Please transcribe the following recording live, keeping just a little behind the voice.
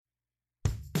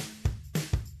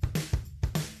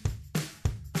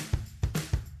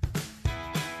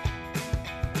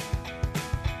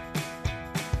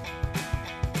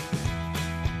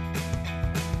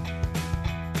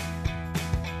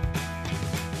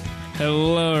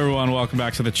Hello, everyone. Welcome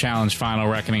back to the Challenge Final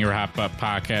Reckoning RHAPup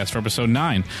podcast for episode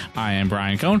 9. I am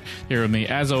Brian Cohn. Here with me,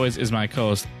 as always, is my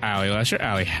co-host, Allie Lesher.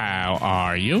 Allie, how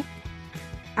are you?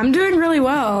 I'm doing really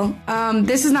well.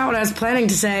 This is not what I was planning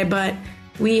to say, but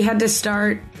we had to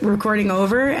start recording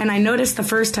over, and I noticed the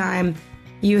first time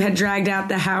you had dragged out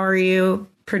the how are you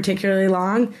particularly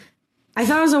long. I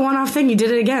thought it was a one-off thing. You did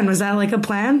it again. Was that like a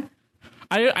plan?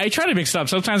 I try to mix it up.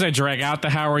 Sometimes I drag out the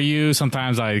how are you.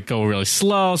 Sometimes I go really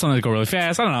slow. Sometimes I go really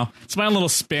fast. I don't know. It's my own little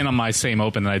spin on my same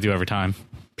open that I do every time.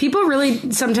 People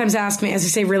really sometimes ask me, as I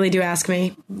say, really do ask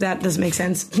me. That doesn't make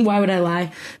sense. Why would I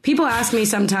lie? People ask me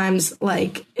sometimes,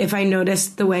 like, if I notice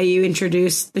the way you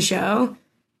introduce the show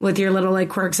with your little, like,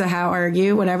 quirks of how are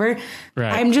you, whatever.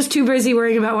 Right. I'm just too busy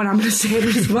worrying about what I'm going to say in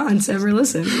response. Ever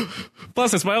listen.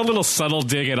 Plus, it's my own little subtle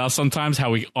dig at us sometimes,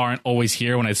 how we aren't always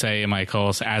here when I say my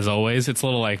co-host, as always. It's a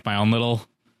little like my own little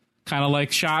kind of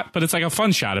like shot, but it's like a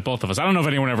fun shot at both of us. I don't know if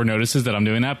anyone ever notices that I'm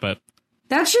doing that, but...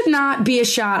 That should not be a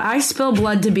shot. I spill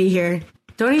blood to be here.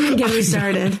 Don't even get me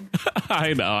started.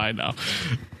 I know.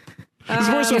 It's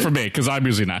more so for me, because I'm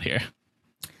usually not here.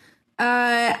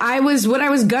 What I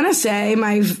was gonna say,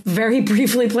 my very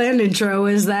briefly planned intro,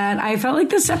 is that I felt like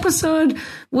this episode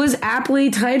was aptly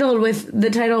titled with the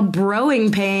title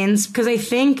Growing Pains, because I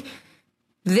think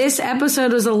this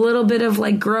episode was a little bit of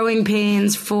like growing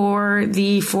pains for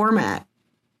the format.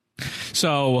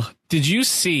 So, did you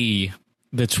see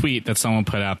the tweet that someone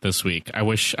put out this week? I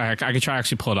wish I could try to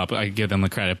actually pull it up. I could give them the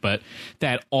credit, but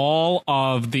that all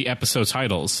of the episode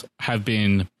titles have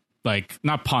been like,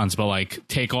 not puns, but like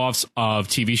takeoffs of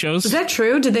TV shows. Is that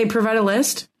true? Did they provide a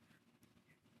list?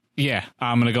 Yeah,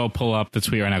 I'm going to go pull up the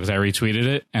tweet right now because I retweeted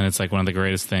it, and it's like one of the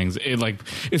greatest things.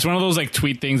 It's one of those like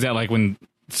tweet things that like when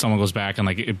someone goes back and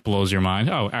like it blows your mind.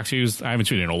 Oh, actually, I haven't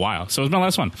tweeted in a while. So it was my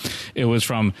last one. It was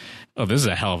from, this is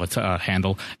a hell of a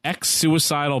handle,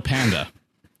 Ex-Suicidal Panda.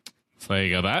 So there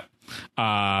you go,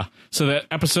 that. So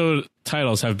the episode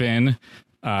titles have been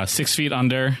 6 Feet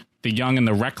Under, The Young and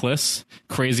the Reckless,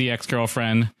 Crazy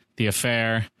Ex-Girlfriend, The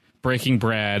Affair, Breaking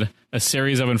Bread, A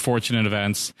Series of Unfortunate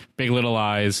Events, Big Little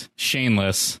Lies,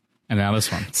 Shameless, and now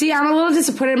this one. See, I'm a little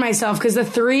disappointed in myself because the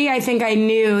three I think I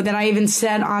knew that I even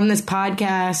said on this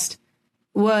podcast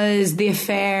was The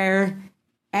Affair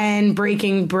and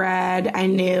Breaking Bread. I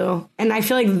knew. And I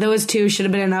feel like those two should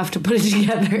have been enough to put it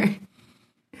together.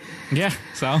 Yeah,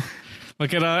 so...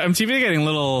 Look at MTV getting a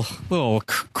little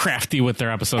crafty with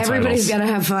their episode Everybody's titles. Got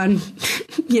to have fun.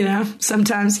 You know,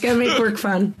 sometimes you got to make work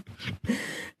fun.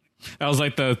 That was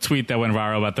like the tweet that went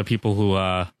viral about the people who,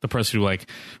 the person who like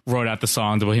wrote out the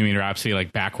song, the Bohemian Rhapsody,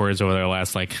 like backwards over their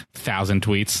last like 1,000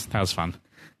 tweets. That was fun.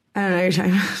 I don't know what you're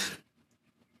talking about.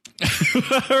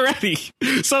 Already.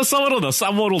 So someone will know.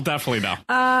 Someone will definitely know.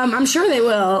 I'm sure they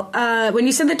will. When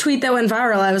you said the tweet that went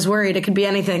viral, I was worried it could be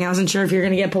anything. I wasn't sure if you were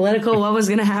going to get political. What was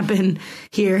going to happen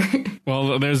here?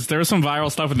 Well, there's some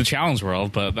viral stuff in the challenge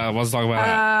world, but let's talk about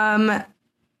that.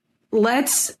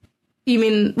 Let's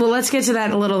get to that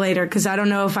a little later because I don't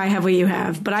know if I have what you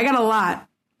have, but I got a lot.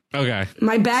 Okay.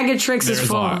 My bag of tricks is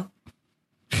full.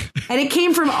 And it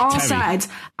came from all sides.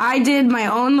 I did my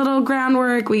own little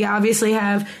groundwork. We obviously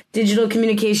have digital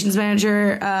communications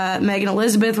manager Megan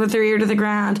Elizabeth with her ear to the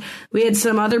ground. We had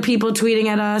some other people tweeting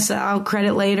at us. I'll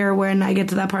credit later when I get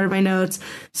to that part of my notes.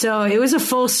 So it was a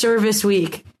full service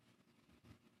week.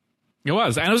 It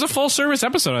was. And it was a full service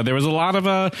episode. There was a lot of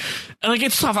like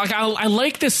it's tough. Like I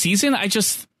like this season.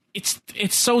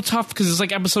 It's so tough because it's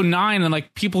like episode 9 and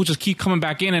like people just keep coming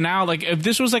back in and out. Like if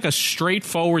this was like a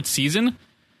straightforward season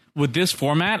with this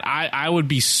format, I would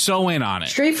be so in on it.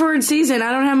 Straightforward season.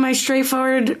 I don't have my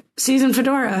straightforward season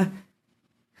fedora.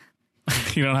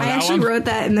 You don't have I that actually one? wrote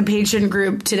that in the Patreon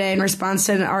group today in response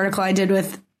to an article I did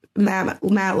with Matt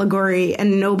Ligori,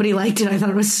 and nobody liked it. I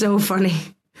thought it was so funny.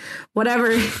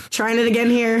 Whatever. Trying it again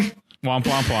here. Womp,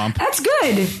 womp, womp. That's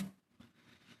good.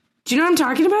 Do you know what I'm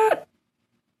talking about?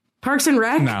 Parks and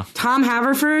Rec? No. Tom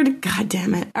Haverford? God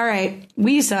damn it. All right.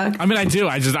 We suck. I mean, I do.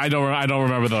 I don't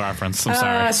remember the reference. I'm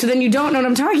sorry. So then you don't know what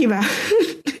I'm talking about.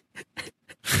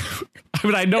 I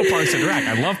mean, I know Parks and Rec.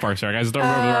 I love Parks and Rec. I just don't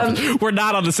remember the reference. We're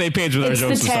not on the same page with our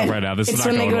jokes and stuff right now. This is not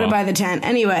going well. It's when they go to buy the tent.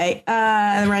 Anyway,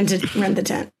 rent the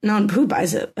tent. No one who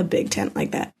buys a big tent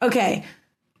like that. Okay.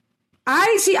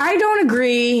 I don't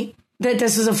agree that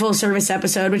this is a full service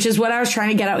episode, which is what I was trying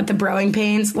to get at with the Growing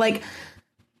Pains. Like,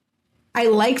 I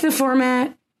like the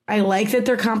format. I like that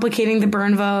they're complicating the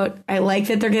burn vote. I like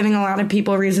that they're giving a lot of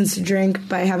people reasons to drink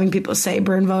by having people say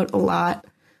burn vote a lot.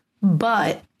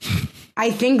 But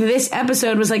I think this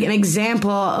episode was like an example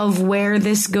of where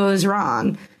this goes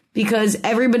wrong, because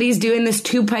everybody's doing this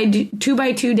two by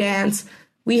two dance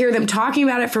We hear them talking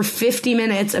about it for 50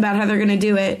 minutes about how they're going to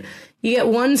do it. You get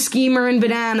one schemer in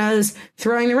Bananas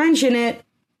throwing the wrench in it.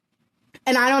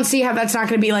 And I don't see how that's not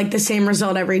going to be like the same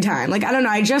result every time. Like, I don't know.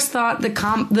 I just thought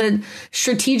the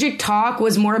strategic talk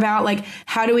was more about like,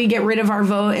 how do we get rid of our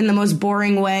vote in the most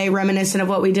boring way, reminiscent of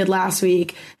what we did last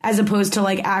week, as opposed to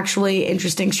like actually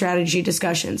interesting strategy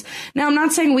discussions. Now, I'm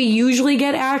not saying we usually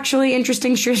get actually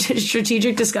interesting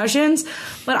strategic discussions,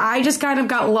 but I just kind of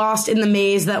got lost in the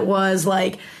maze that was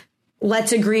like,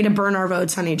 let's agree to burn our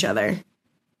votes on each other.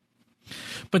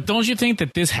 But don't you think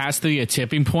that this has to be a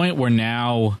tipping point where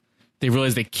now they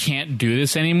realize they can't do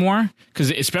this anymore?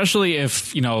 Because especially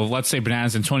if, you know, let's say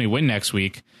Bananas and Tony win next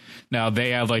week. Now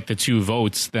they have like the 2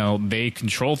 votes. Now they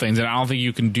control things. And I don't think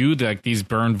you can do like these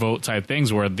burn vote type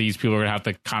things where these people are going to have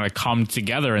to kind of come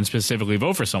together and specifically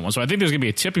vote for someone. So I think there's going to be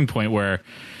a tipping point where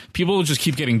people will just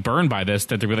keep getting burned by this,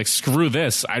 that they'll be like, screw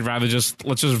this. I'd rather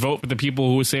let's just vote for the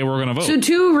people who say we're going to vote. So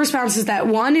 2 responses to that.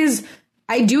 One is,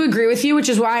 I do agree with you, which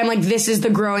is why I'm like, this is the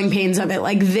growing pains of it.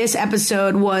 Like, this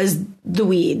episode was the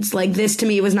weeds. Like, this to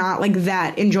me was not like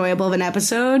that enjoyable of an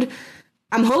episode.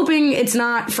 I'm hoping it's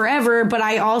not forever, but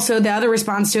I also, the other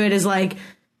response to it is like,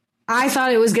 I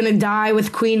thought it was going to die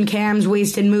with Queen Cam's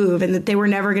wasted move and that they were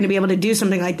never going to be able to do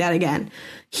something like that again.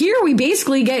 Here we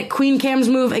basically get Queen Cam's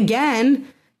move again,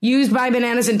 used by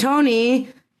Bananas and Tony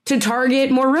to target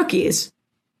more rookies.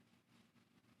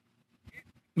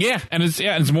 Yeah, and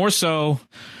it's more so.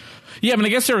 Yeah, I mean, I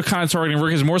guess they were kind of targeting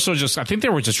rookies more so just. I think they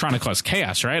were just trying to cause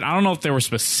chaos, right? I don't know if they were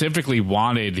specifically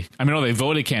wanted. I mean, they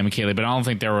voted Cam and Kaylee, but I don't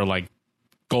think they were like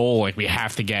goal. Like, we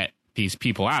have to get these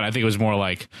people out. I think it was more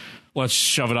like, let's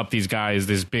shove it up these guys,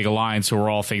 this big alliance who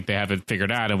all think they have it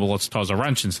figured out, and let's cause a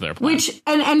wrench into their plan. Which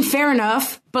and fair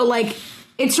enough, but like,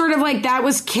 it's sort of like that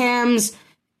was Cam's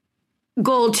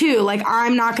goal too. Like,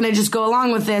 I'm not going to just go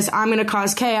along with this. I'm going to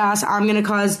cause chaos. I'm going to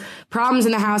cause problems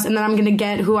in the house, and then I'm going to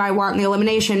get who I want in the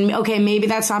elimination. Okay, maybe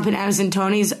that's not Bananas and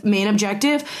Tony's main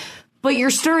objective, but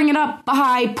you're stirring it up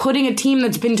by putting a team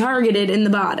that's been targeted in the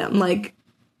bottom. Like,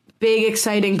 big,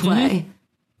 exciting play.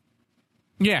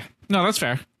 Mm-hmm. Yeah. No, that's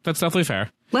fair. That's definitely fair.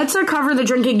 Let's cover the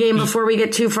drinking game before we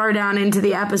get too far down into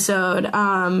the episode.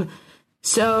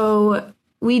 So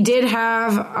we did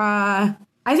have...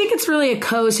 I think it's really a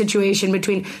co-situation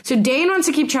between... So Dane wants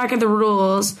to keep track of the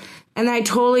rules, and I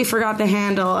totally forgot the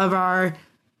handle of our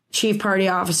chief party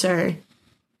officer,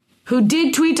 who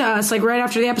did tweet to us, like, right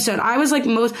after the episode. I was, like,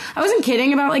 I wasn't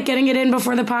kidding about, like, getting it in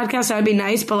before the podcast. That would be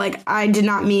nice, but, like, I did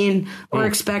not mean or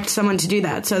expect someone to do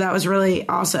that. So that was really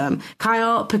awesome.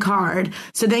 Kyle Picard.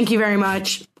 So thank you very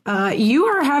much. You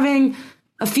are having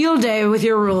a field day with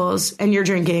your rules and your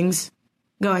drinkings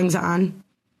goings on.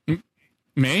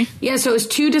 Me? Yeah, so it was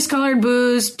 2 discolored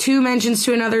booze, 2 mentions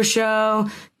to another show,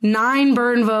 9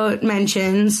 burn vote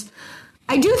mentions.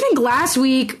 I do think last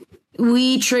week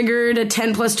we triggered a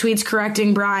 10 plus tweets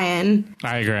correcting Brian.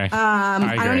 I agree.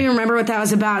 I don't even remember what that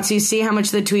was about, so you see how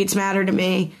much the tweets matter to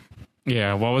me.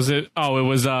 Yeah, what was it? Oh, it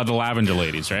was the Lavender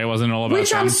Ladies, right? It wasn't all about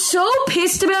Which them? I'm so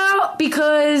pissed about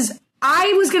because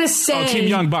I was going to say... Oh, Team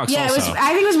Young Bucks also.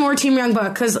 I think it was more Team Young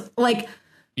Buck because, like...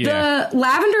 Yeah. The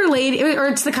Lavender Lady, or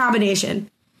it's the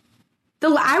combination.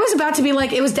 I was about to be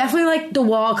like, it was definitely like the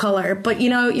wall color, but you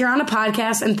know, you're on a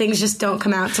podcast and things just don't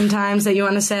come out sometimes that you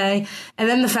want to say. And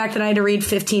then the fact that I had to read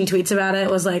 15 tweets about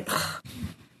it was like, ugh,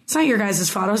 it's not your guys'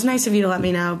 fault. It was nice of you to let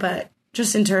me know, but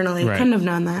just internally, right. Couldn't have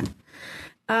known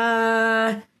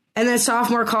that. And then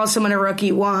sophomore calls someone a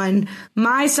rookie, 1.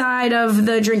 My side of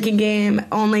the drinking game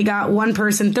only got 1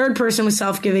 person. Third person was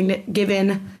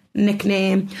given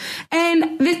nickname.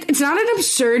 And it's not an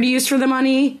absurd use for the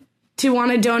money to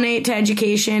want to donate to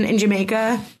education in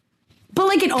Jamaica, but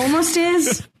like it almost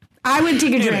is. I would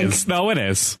take a drink. No, it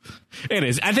is. It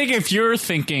is. I think if you're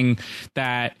thinking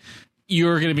that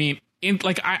you're going to be in,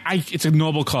 like, it's a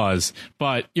noble cause,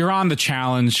 but you're on the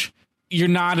challenge. You're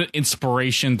not an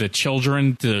inspiration to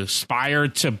children to aspire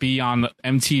to be on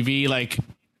MTV. Like,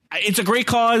 it's a great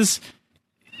cause.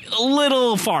 A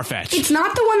little far-fetched. It's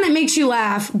not the one that makes you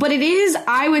laugh, but it is,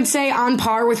 I would say, on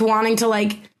par with wanting to,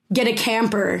 like, get a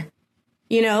camper.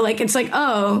 You know, like, it's like,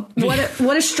 oh,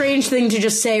 what a strange thing to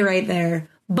just say right there.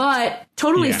 But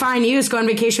totally fine use. Go on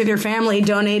vacation with your family,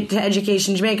 donate to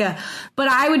Education Jamaica. But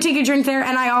I would take a drink there,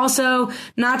 and I also,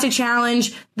 not to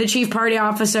challenge the chief party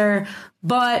officer,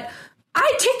 but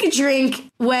I take a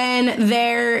drink when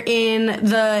they're in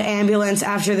the ambulance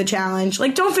after the challenge.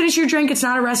 Like, don't finish your drink. It's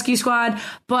not a rescue squad.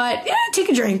 But, yeah, take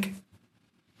a drink.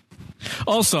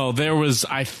 Also, there was,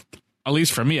 at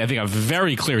least for me, I think a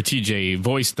very clear TJ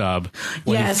voice dub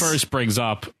when he first brings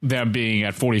up them being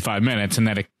at 45 minutes, and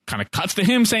then it kind of cuts to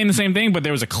him saying the same thing, but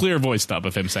there was a clear voice dub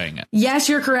of him saying it. Yes,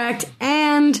 you're correct. And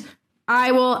And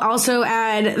I will also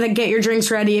add that get your drinks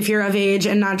ready if you're of age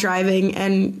and not driving,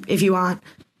 and if you want.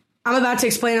 I'm about to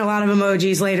explain a lot of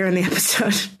emojis later in the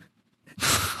episode.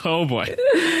 Oh, boy.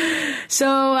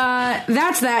 So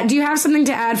that's that. Do you have something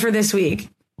to add for this week?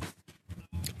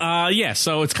 Yeah,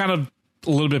 so it's kind of a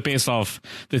little bit based off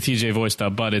the TJ voice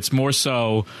stuff, but it's more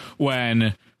so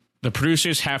when the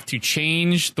producers have to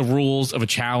change the rules of a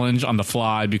challenge on the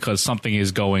fly because something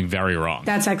is going very wrong.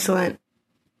 That's excellent.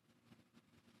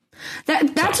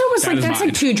 That's almost like that's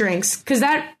like 2 drinks, because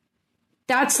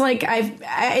that's like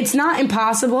it's not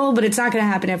impossible, but it's not going to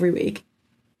happen every week.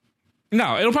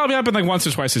 No, it'll probably happen like once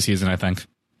or twice a season, I think.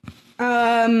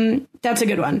 That's a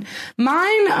good one.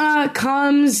 Mine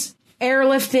comes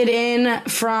airlifted in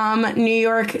from New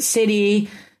York City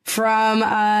from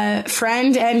a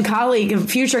friend and colleague, a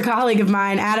future colleague of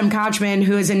mine, Adam Kochman,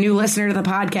 who is a new listener to the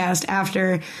podcast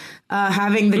after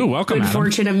having the good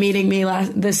fortune of meeting me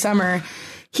this summer.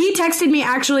 He texted me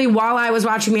actually while I was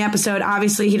watching the episode.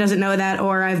 Obviously, he doesn't know that,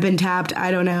 or I've been tapped.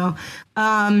 I don't know.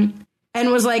 And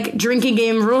was like, drinking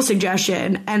game rule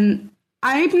suggestion. And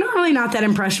I'm really not that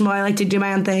impressionable. I like to do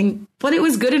my own thing. But it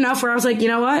was good enough where I was like, you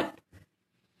know what?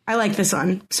 I like this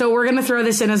one. So we're going to throw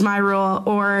this in as my rule,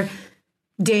 or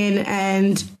Dane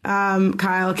and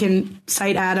Kyle can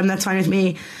cite Adam. That's fine with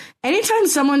me. Anytime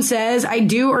someone says, I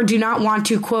do or do not want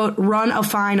to, quote, run a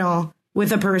final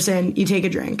with a person, you take a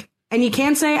drink. And you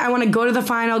can't say, I want to go to the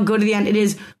final, go to the end. It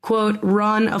is, quote,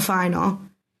 run a final.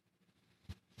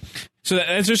 So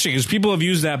that's interesting, because people have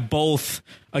used that both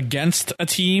against a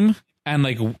team and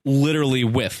like literally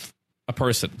with a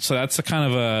person. So that's a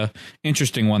kind of a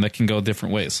interesting one that can go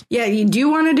different ways. Yeah, you do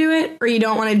want to do it or you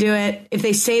don't want to do it. If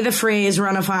they say the phrase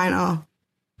run a final,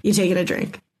 you take it a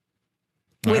drink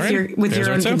with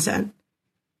your own consent.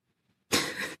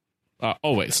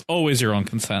 Always your own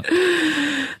consent.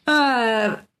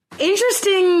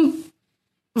 Interesting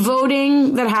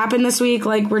voting that happened this week,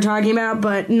 like we're talking about,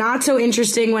 but not so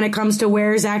interesting when it comes to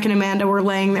where Zach and Amanda were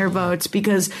laying their votes,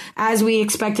 because as we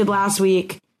expected last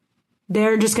week,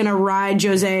 they're just going to ride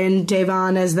Jose and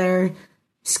Davon as their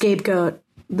scapegoat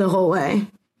the whole way.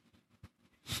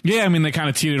 Yeah, I mean, they kind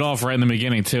of teed it off right in the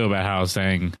beginning, too, about how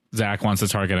saying Zach wants to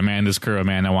target Amanda's crew,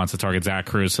 Amanda wants to target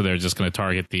Zach's crew, so they're just going to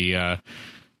target the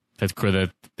crew that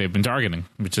they've been targeting,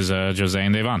 which is Jose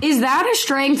and Davon. Is that a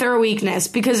strength or a weakness?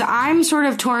 Because I'm sort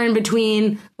of torn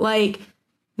between, like,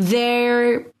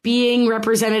 their being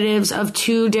representatives of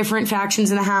 2 different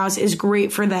factions in the house is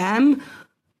great for them,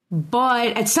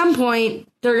 but at some point,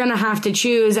 they're going to have to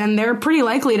choose, and they're pretty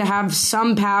likely to have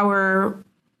some power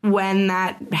when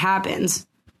that happens.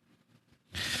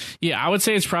 Yeah, I would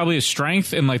say it's probably a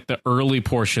strength in like the early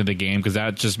portion of the game, because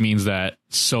that just means that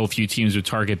so few teams would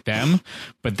target them.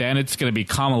 But then it's going to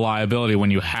become a liability when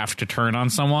you have to turn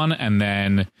on someone, and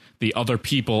then the other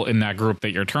people in that group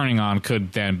that you're turning on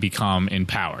could then become in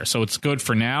power. So it's good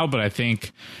for now, but I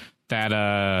think that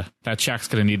check's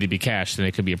going to need to be cashed, and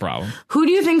it could be a problem. Who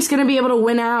do you think's going to be able to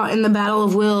win out in the battle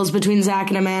of wills between Zach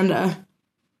and Amanda?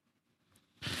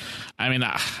 I mean,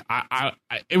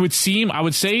 it would seem, I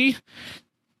would say,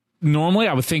 normally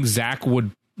I would think Zach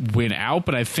would win out,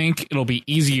 but I think it'll be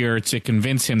easier to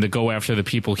convince him to go after the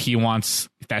people he wants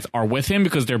that are with him,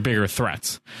 because they're bigger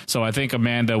threats. So I think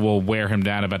Amanda will wear him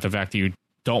down about the fact that you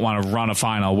don't want to run a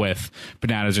final with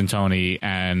Bananas and Tony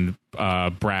and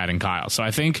Brad and Kyle. So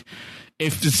I think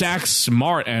if Zach's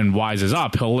smart and wises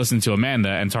up, he'll listen to Amanda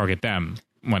and target them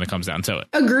when it comes down to it.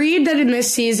 Agreed that in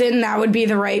this season that would be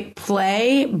the right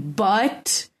play,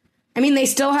 but I mean, they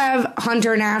still have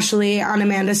Hunter and Ashley on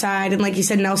Amanda's side, and like you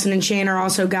said, Nelson and Shane are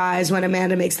also guys when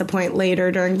Amanda makes the point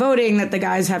later during voting that the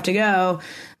guys have to go.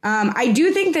 I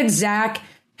do think that Zach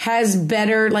has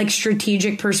better like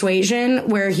strategic persuasion,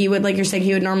 where he would, like you're saying,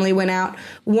 he would normally win out.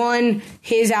 One,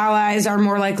 his allies are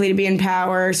more likely to be in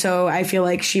power, so I feel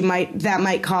like that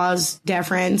might cause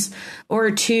deference.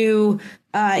 Or 2,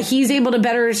 he's able to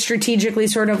better strategically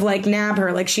sort of like nab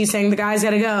her. Like she's saying the guys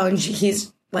got to go, and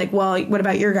he's like, well, what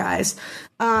about your guys?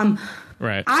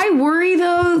 Right. I worry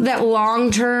though that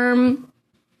long term,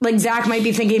 like Zach might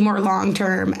be thinking more long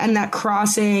term, and that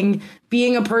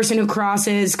being a person who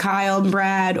crosses Kyle and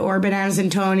Brad or Bananas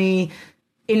and Tony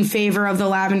in favor of the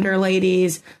Lavender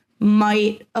ladies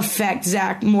might affect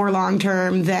Zach more long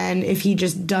term than if he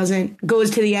just goes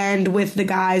to the end with the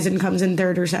guys and comes in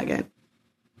 3rd or 2nd.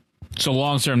 So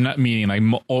long term, not meaning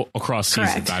like across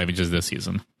seasons, Correct. not even just this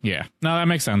season. Yeah, no, that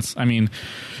makes sense. I mean,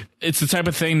 it's the type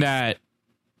of thing that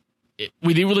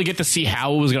we didn't really get to see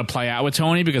how it was going to play out with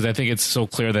Tony, because I think it's so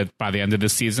clear that by the end of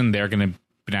this season,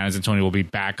 Bananas and Tony will be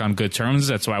back on good terms.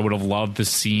 That's why I would have loved to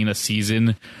seen a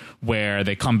season where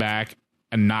they come back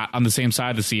and not on the same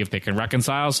side to see if they can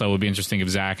reconcile. So it would be interesting if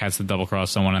Zach has to double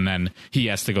cross someone and then he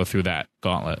has to go through that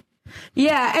gauntlet.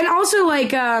 Yeah, and also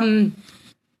like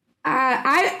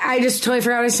I just totally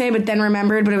forgot what to say, but then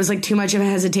remembered, but it was like too much of a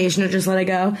hesitation to just let it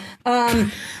go.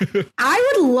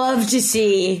 I would love to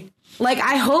see, like,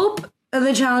 I hope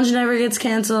the challenge never gets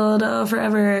canceled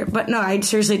forever. But no, I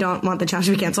seriously don't want the challenge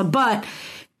to be canceled. But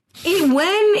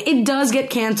when it does get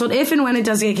canceled, if and when it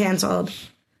does get canceled,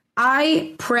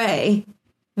 I pray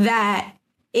that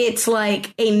it's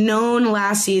like a known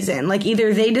last season. Like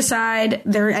either they decide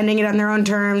they're ending it on their own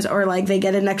terms or like they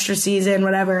get an extra season,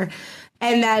 whatever.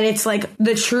 And that it's like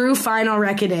the true final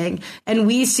reckoning. And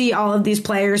we see all of these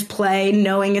players play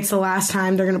knowing it's the last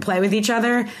time they're going to play with each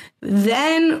other.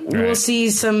 Then we'll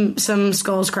see some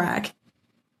skulls crack.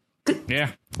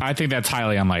 Yeah, I think that's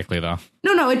highly unlikely, though.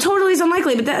 No, it totally is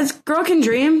unlikely. But that's girl can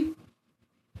dream.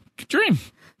 Dream.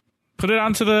 Put it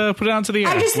onto the air.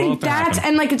 I just think that's,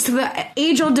 and like it's the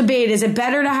age-old debate. Is it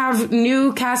better to have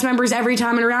new cast members every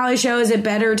time in a reality show? Is it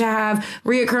better to have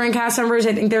reoccurring cast members?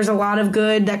 I think there's a lot of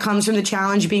good that comes from the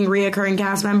challenge being reoccurring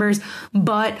cast members.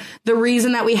 But the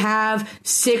reason that we have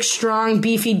 6 strong,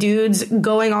 beefy dudes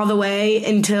going all the way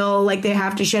until like they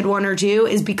have to shed 1 or 2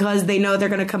 is because they know they're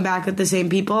going to come back with the same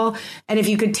people. And if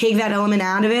you could take that element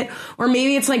out of it, or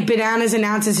maybe it's like Bananas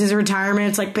announces his retirement.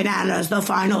 It's like Bananas, the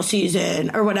final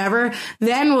season or whatever.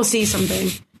 Then we'll see something.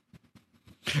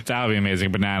 That would be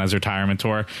amazing. Bananas retirement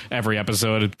tour. Every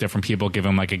episode, different people give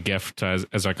him like a gift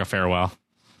as like a farewell.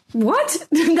 What?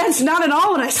 That's not at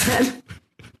all what I said.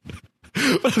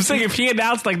 I'm saying if he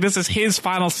announced like this is his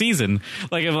final season,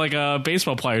 like if like a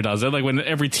baseball player does it, like when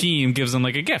every team gives him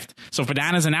like a gift. So if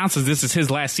Bananas announces this is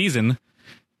his last season,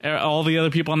 all the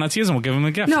other people on that season will give him a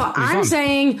gift. No, I'm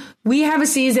saying we have a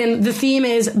season. The theme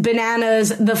is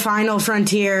Bananas, the final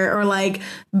frontier, or like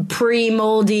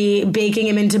pre-moldy, baking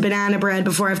him into banana bread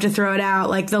before I have to throw it out,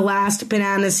 like the last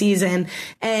banana season.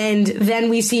 And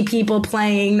then we see people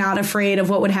playing not afraid of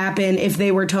what would happen if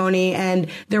they were Tony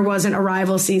and there wasn't a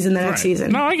rival season the next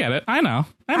season. No, I get it. I know.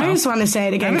 I just want to say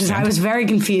it again because I was very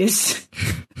confused.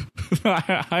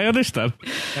 I understood.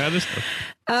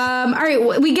 All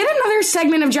right, we get another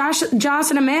segment of Joss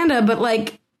and Amanda, but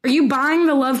like, are you buying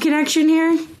the love connection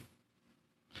here?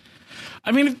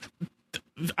 I mean,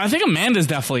 I think Amanda's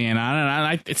definitely in on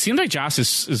it. And it seems like Joss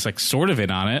is like sort of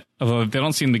in on it, although they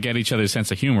don't seem to get each other's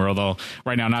sense of humor. Although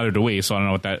right now neither do we, so I don't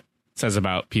know what that says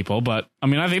about people. But I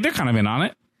mean, I think they're kind of in on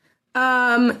it.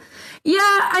 Yeah,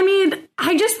 I mean,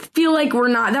 I just feel like we're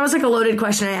not. That was like a loaded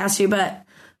question I asked you, but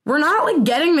we're not like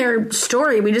getting their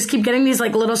story. We just keep getting these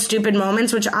like little stupid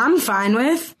moments, which I'm fine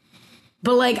with.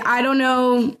 But like, I don't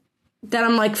know that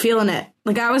I'm like feeling it.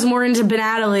 Like I was more into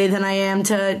Benatali than I am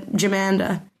to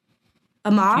Jamanda.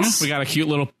 Amos? Yeah, we got a cute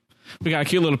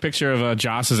little picture of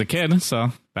Joss as a kid,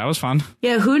 so that was fun.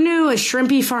 Yeah, who knew a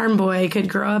shrimpy farm boy could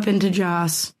grow up into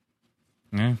Joss?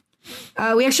 Yeah.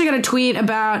 We actually got a tweet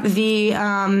about the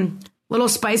little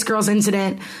Spice Girls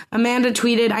incident. Amanda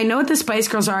tweeted, "I know what the Spice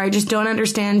Girls are. I just don't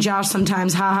understand Josh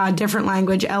sometimes. Haha, different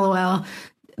language, LOL."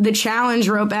 The challenge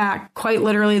wrote back quite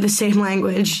literally the same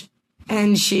language.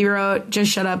 And she wrote,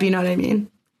 "Just shut up, you know what I mean."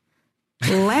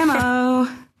 Lamo.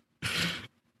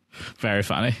 Very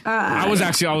funny. I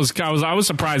was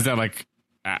surprised that like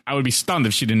I would be stunned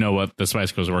if she didn't know what the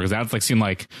Spice Girls were, because that like seemed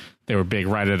like they were big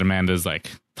right at Amanda's like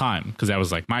time, because that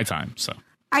was like my time. So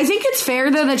I think it's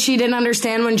fair though that she didn't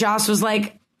understand when Joss was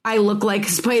like, "I look like a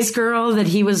Spice Girl," that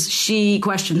she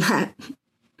questioned that.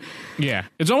 Yeah,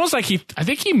 it's almost like I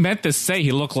think he meant to say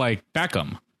he looked like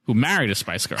Beckham, who married a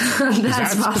Spice Girl.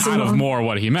 that's possible. Kind of more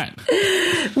what he meant.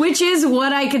 Which is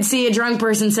what I could see a drunk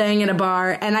person saying at a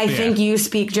bar, and I think you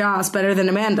speak Joss better than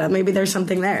Amanda. Maybe there's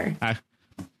something there.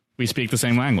 We speak the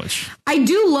same language. I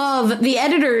do love the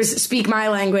editors speak my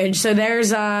language. So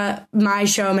there's my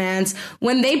showmans.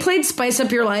 When they played Spice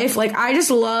Up Your Life, like I just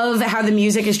love how the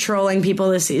music is trolling people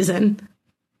this season.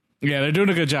 Yeah, they're doing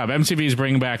a good job. MTV is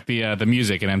bringing back the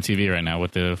music in MTV right now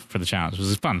for the challenge, which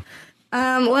is fun.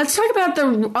 Let's talk about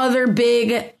the other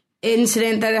big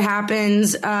incident that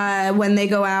happens when they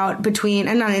go out between,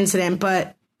 and not incident,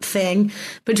 but thing,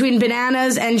 between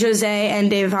Bananas and Jose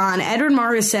and Devon. Edward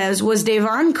Morris says, was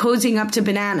Devon cozying up to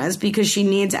Bananas because she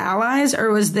needs allies, or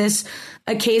was this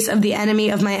a case of the enemy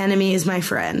of my enemy is my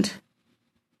friend?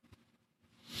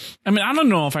 I mean, I don't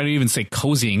know if I'd even say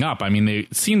cozying up. I mean, they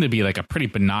seem to be like a pretty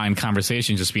benign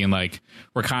conversation, just being like,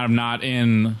 we're kind of not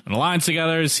in an alliance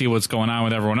together, see what's going on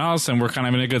with everyone else, and we're kind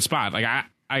of in a good spot. Like,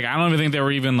 I don't even think they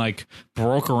were even like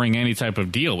brokering any type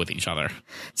of deal with each other.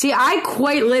 See, I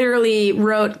quite literally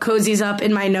wrote cozies up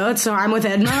in my notes, so I'm with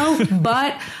Edmo,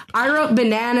 but I wrote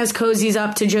bananas cozies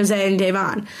up to Jose and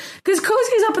Devon. Because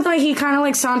cozies up with the way he kind of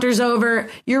like saunters over.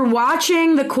 You're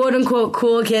watching the quote unquote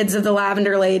cool kids of the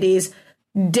Lavender Ladies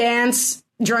dance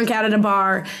drunk out at a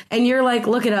bar, and you're like,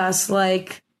 look at us,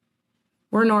 like,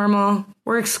 we're normal,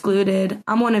 we're excluded,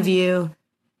 I'm one of you.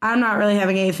 I'm not really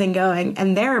having anything going,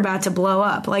 and they're about to blow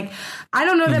up. Like, I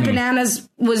don't know that Bananas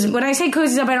was, when I say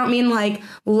cozies up, I don't mean like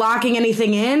locking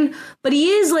anything in, but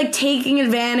he is like taking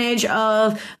advantage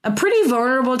of a pretty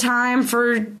vulnerable time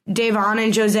for Devon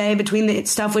and Jose between the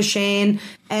stuff with Shane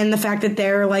and the fact that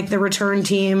they're like the return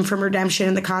team from Redemption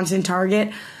and the constant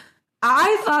target.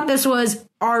 I thought this was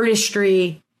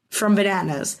artistry from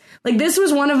Bananas. Like, this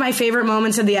was one of my favorite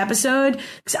moments of the episode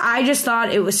because I just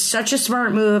thought it was such a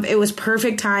smart move. It was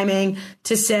perfect timing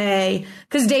to say,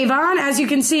 because Devon, as you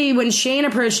can see, when Shane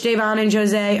approached Devon and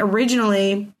Jose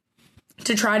originally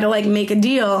to try to like make a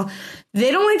deal,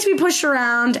 they don't like to be pushed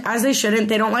around as they shouldn't.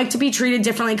 They don't like to be treated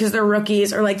differently because they're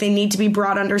rookies or like they need to be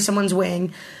brought under someone's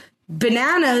wing.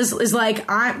 Bananas is like,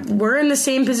 we're in the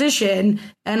same position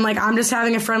and like I'm just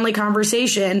having a friendly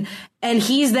conversation, and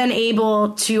he's then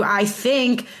able to, I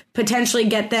think, potentially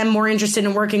get them more interested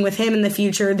in working with him in the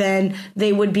future than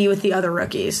they would be with the other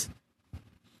rookies.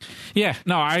 Yeah,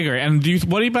 no, I agree. And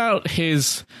what about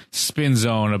his spin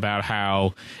zone about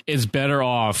how it's better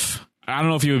off? I don't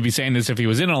know if he would be saying this if he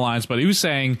was in an alliance, but he was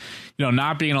saying,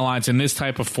 not being in an alliance in this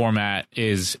type of format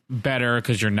is better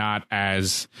because you're not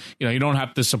as, you don't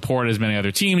have to support as many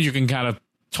other teams. You can kind of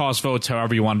toss votes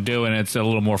however you want to do, and it's a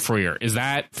little more freer. Is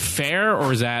that fair,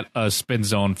 or is that a spin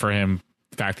zone for him?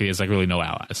 The fact that he has like really no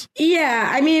allies. Yeah,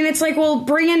 I mean, it's like, well,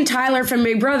 bring in Tyler from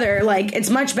Big Brother. Like, it's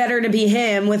much better to be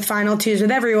him with final twos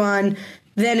with everyone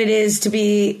than it is to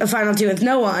be a final two with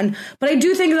no one. But I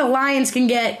do think the alliance can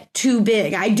get too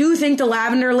big. I do think the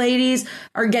Lavender Ladies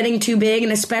are getting too big,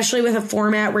 and especially with a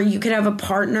format where you could have a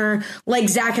partner like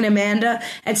Zach and Amanda.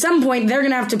 At some point, they're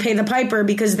going to have to pay the piper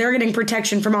because they're getting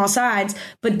protection from all sides,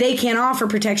 but they can't offer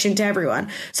protection to everyone.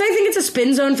 So I think it's a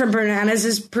spin zone from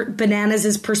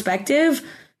Bananas' perspective.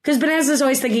 Because Bananas is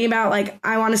always thinking about, like,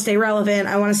 I want to stay relevant.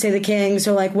 I want to stay the king.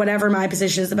 So, like, whatever my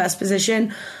position is the best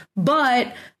position.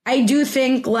 But I do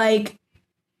think, like,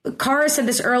 Cara said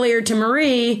this earlier to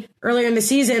Marie, earlier in the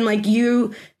season, like,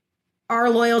 you are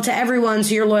loyal to everyone,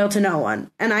 so you're loyal to no one.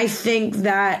 And I think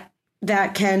that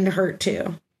can hurt,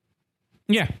 too.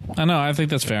 Yeah, I know. I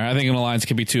think that's fair. I think an alliance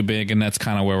can be too big, and that's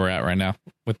kind of where we're at right now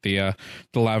with the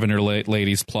Lavender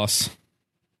Ladies plus.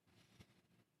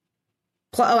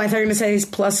 Oh, I thought you were going to say he's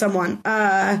plus someone.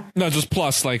 No, just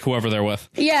plus, like, whoever they're with.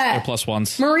 Yeah. They're plus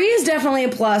ones. Marie is definitely a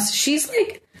plus. She's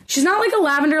not like a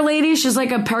Lavender Lady. She's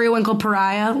like a Periwinkle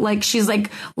pariah. Like, she's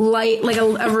like light, like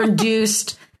a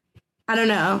reduced, I don't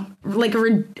know, like a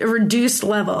reduced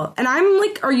level. And I'm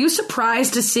like, are you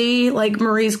surprised to see like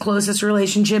Marie's closest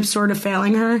relationship sort of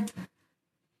failing her?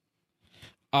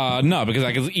 No, because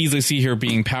I could easily see her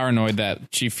being paranoid that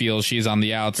she feels she's on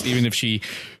the outs, even if she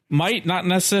might not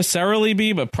necessarily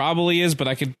be, but probably is.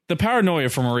 But the paranoia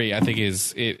for Marie, I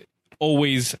think,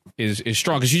 always is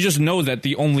strong, because she just knows that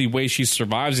the only way she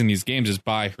survives in these games is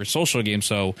by her social game.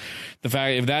 So the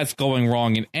fact, if that's going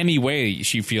wrong in any way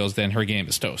she feels, then her game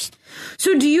is toast.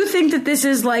 So do you think that this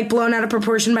is like blown out of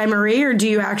proportion by Marie, or do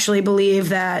you actually believe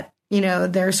that,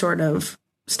 they're sort of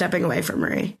stepping away from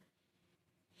Marie?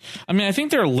 I mean, I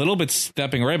think they're a little bit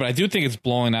stepping away, but I do think it's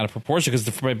blowing out of proportion because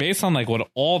based on like what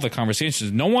all the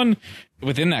conversations, no one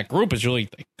within that group is really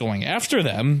like going after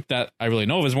them that I really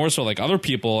know of. It's more so like other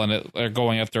people and are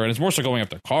going after, and it's more so going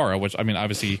after Cara, which I mean,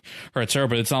 obviously hurts her,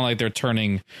 but it's not like they're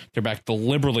turning their back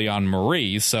deliberately on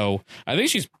Marie. So I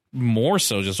think she's more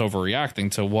so just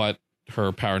overreacting to what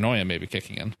her paranoia may be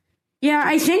kicking in. Yeah,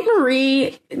 I think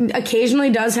Marie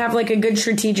occasionally does have like a good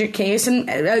strategic case and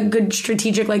a good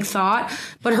strategic like thought,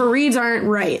 but her reads aren't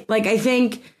right. Like, I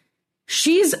think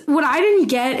what I didn't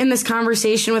get in this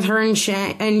conversation with her and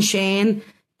Shane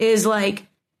is like,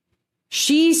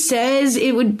 she says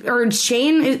it would, or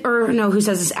Shane, or no, who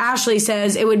says this? Ashley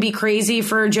says it would be crazy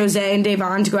for Jose and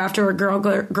Devon to go after a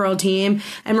girl team.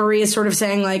 And Marie is sort of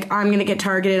saying like, I'm going to get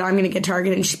targeted.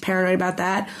 And she's paranoid about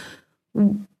that.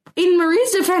 In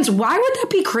Marie's defense, why would that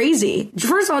be crazy?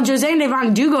 First of all, Jose and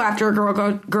Devon do go after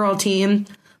a girl team,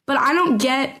 but I don't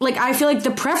get, like, I feel like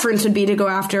the preference would be to go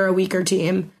after a weaker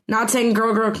team. Not saying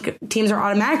girl teams are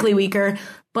automatically weaker,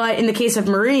 but in the case of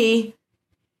Marie,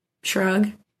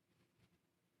 shrug.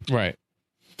 Right.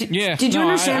 Did you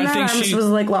understand that? I was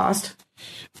like lost.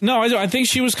 No, I think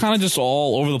she was kind of just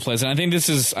all over the place. And I think this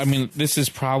is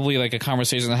probably like a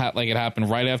conversation that it happened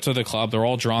right after the club. They're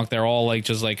all drunk. They're all like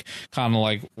just like kind of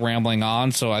like rambling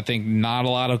on. So I think not a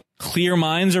lot of clear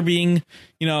minds are being,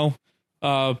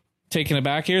 taken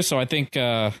aback here. So I think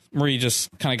Marie just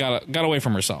kind of got away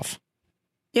from herself.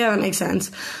 Yeah, that makes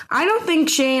sense. I don't think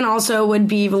Shane also would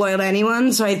be loyal to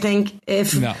anyone. So I think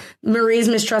if Marie's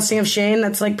mistrusting of Shane,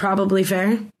 that's like probably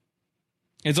fair.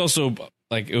 It's also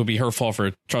like it would be her fault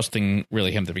for trusting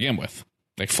really him to begin with,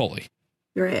 like fully.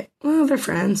 You're right. Well, they're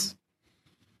friends.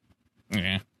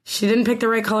 Yeah. She didn't pick the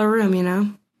right color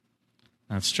room,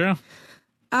 That's true.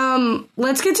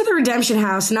 Let's get to the redemption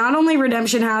house. Not only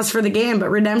redemption house for the game, but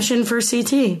redemption for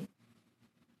CT.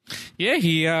 Yeah,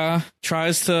 he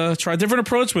tries a different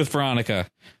approach with Veronica.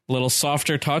 A little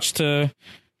softer touch to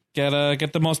get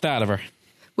the most out of her.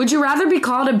 Would you rather be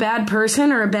called a bad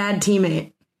person or a bad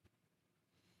teammate?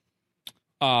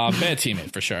 Bad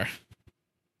teammate for sure.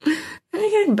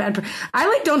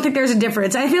 I don't think there's a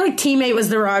difference. I feel like teammate was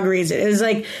the wrong reason. It was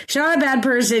like she's not a bad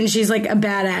person. She's like a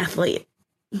bad athlete.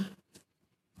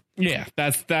 Yeah,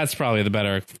 that's probably the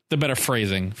better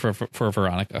phrasing for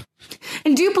Veronica.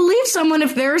 And do you believe someone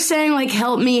if they're saying like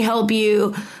help me help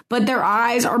you, but their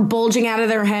eyes are bulging out of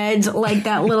their heads like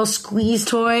that little squeeze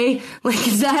toy? Like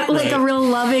is that like a real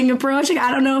loving approach? Like,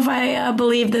 I don't know if I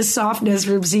believe this softness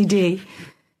from CT.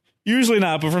 Usually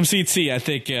not, but from CT, I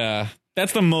think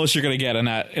that's the most you're going to get in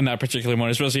that particular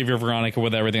moment, especially if you're Veronica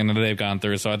with everything that they've gone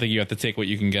through. So I think you have to take what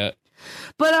you can get.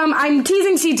 But I'm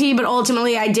teasing CT, but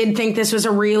ultimately I did think this was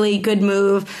a really good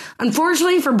move.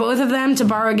 Unfortunately for both of them, to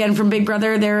borrow again from Big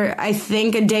Brother, they're, I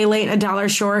think, a day late and a dollar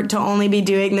short to only be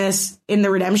doing this in the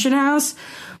Redemption House.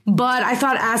 But I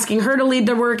thought asking her to lead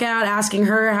the workout, asking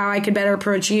her how I could better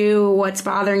approach you, what's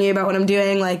bothering you about what I'm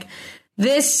doing, like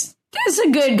this is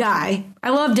a good guy. I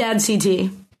love Dad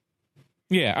CT.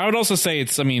 Yeah, I would also say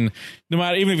no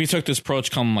matter, even if you took this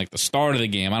approach come like the start of the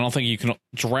game, I don't think you can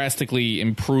drastically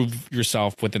improve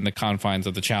yourself within the confines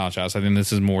of the challenge house. I think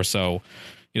this is more so,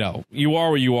 you are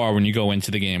where you are when you go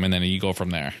into the game and then you go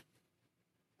from there.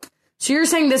 So you're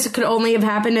saying this could only have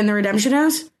happened in the Redemption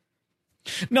House?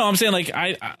 No, I'm saying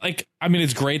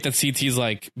it's great that CT's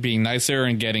like being nicer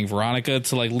and getting Veronica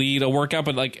to like lead a workout,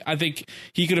 but like I think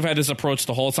he could have had this approach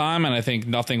the whole time, and I think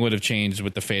nothing would have changed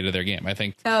with the fate of their game. I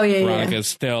think Veronica is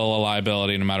still a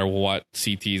liability no matter what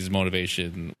CT's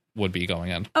motivation would be going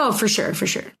in. Oh, for sure.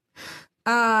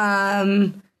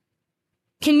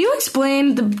 Can you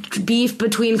explain the beef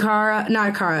between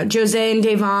Jose and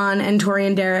Devon and Tori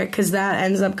and Derek? Because that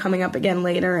ends up coming up again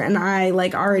later, and I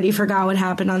already forgot what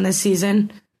happened on this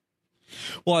season.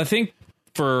 Well, I think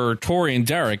for Tori and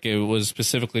Derek, it was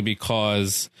specifically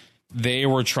because they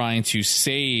were trying to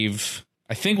save.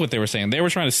 I think what they were saying, they were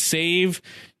trying to save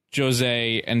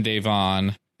Jose and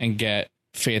Devon and get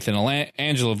Faith and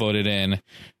Angela voted in,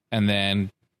 and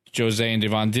then Jose and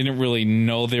Devon didn't really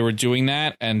know they were doing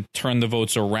that and turned the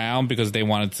votes around because they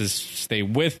wanted to stay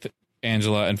with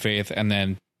Angela and Faith, and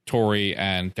then Tori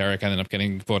and Derek ended up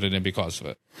getting voted in because of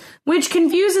it. Which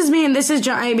confuses me, and this is,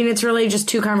 it's really just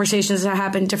two conversations that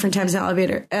happened different times in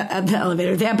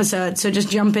the episode. So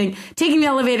just taking the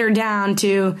elevator down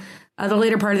to the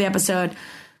later part of the episode.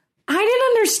 I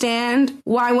didn't understand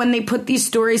why when they put these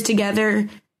stories together,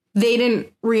 they didn't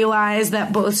realize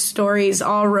that both stories,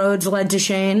 all roads led to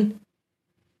Shane.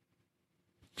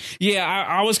 Yeah,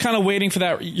 I was kind of waiting for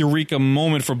that eureka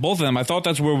moment for both of them. I thought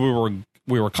that's where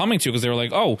we were coming to, because they were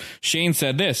like, oh, Shane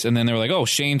said this. And then they were like, oh,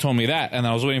 Shane told me that. And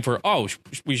I was waiting for, oh,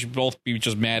 we should both be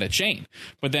just mad at Shane.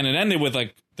 But then it ended with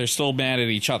like, they're still mad at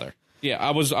each other. Yeah,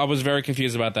 I was very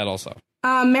confused about that also.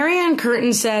 Marianne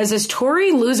Curtin says, is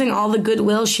Tori losing all the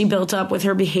goodwill she built up with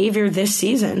her behavior this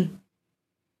season?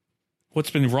 What's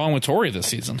been wrong with Tori this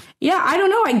season? Yeah, I don't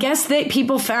know. I guess that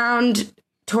people found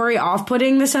Tori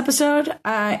off-putting this episode.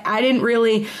 I didn't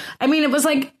really... it was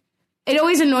like... It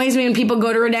always annoys me when people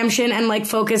go to Redemption and like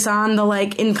focus on the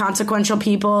like inconsequential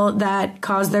people that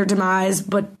cause their demise,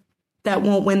 but that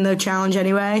won't win the challenge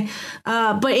anyway.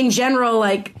 But in general,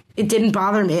 like, it didn't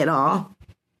bother me at all.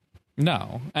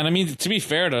 No. And to be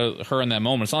fair to her in that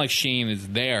moment, it's not like Shane is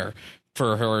there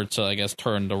for her to, I guess,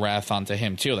 turn the wrath onto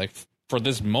him too. Like, for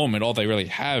this moment, all they really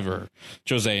have are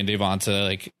Jose and Devon to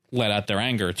like let out their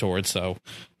anger towards. So,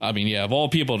 of all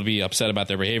people to be upset about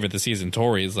their behavior this season,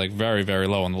 Tori is like very, very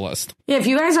low on the list. Yeah, if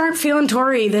you guys aren't feeling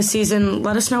Tori this season,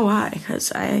 let us know why.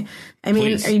 Because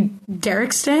Please. Are you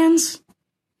Derek stans?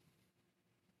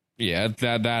 Yeah,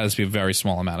 that has to be a very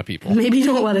small amount of people. Maybe you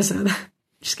don't let us know that.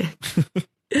 Just kidding.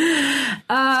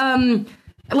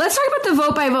 Let's talk about the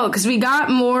vote by vote, because we got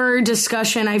more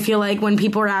discussion, I feel like, when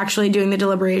people are actually doing the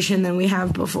deliberation than we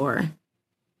have before.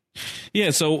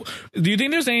 Yeah, so do you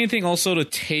think there's anything also to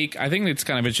take? I think it's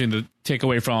kind of interesting to take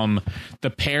away from the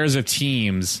pairs of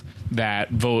teams that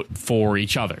vote for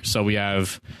each other. So we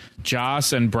have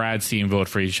Joss and Brad's team vote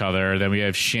for each other. Then we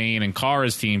have Shane and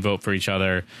Kara's team vote for each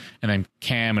other. And then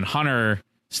Cam and Hunter's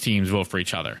teams vote for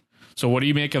each other. So what do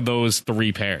you make of those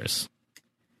three pairs?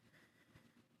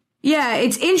 Yeah,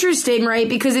 it's interesting, right?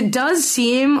 Because it does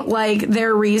seem like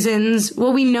their reasons.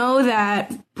 Well, we know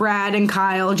that Brad and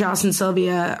Kyle, Joss and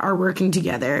Sylvia are working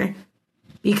together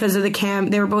because of the Cam.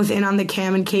 They were both in on the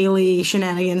Cam and Kaylee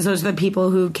shenanigans. Those are the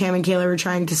people who Cam and Kaylee were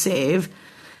trying to save.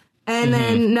 And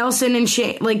then Nelson and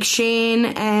Shane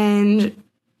and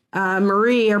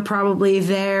Marie are probably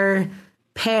their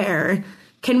pair.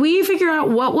 Can we figure out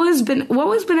what was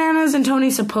Bananas and Tony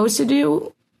supposed to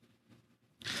do?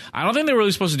 I don't think they were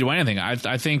really supposed to do anything.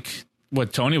 I think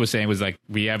what Tony was saying was like,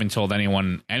 we haven't told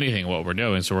anyone anything what we're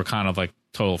doing, so we're kind of like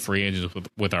total free agents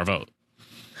with our vote.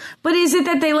 But is it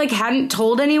that they like hadn't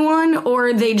told anyone,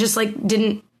 or they just like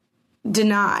didn't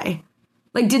deny?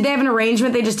 Like, did they have an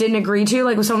arrangement they just didn't agree to?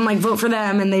 Like, was someone like vote for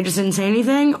them and they just didn't say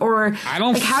anything? Or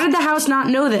how did the House not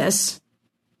know this?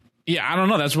 Yeah, I don't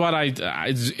know. That's what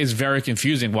it's very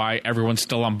confusing why everyone's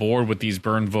still on board with these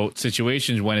burn vote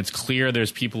situations when it's clear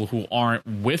there's people who aren't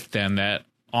with them that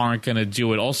aren't going to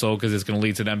do it also because it's going to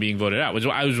lead to them being voted out, which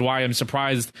is why I'm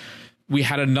surprised we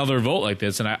had another vote like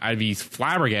this, and I'd be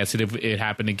flabbergasted if it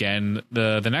happened again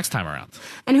the next time around.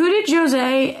 And who did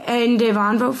Jose and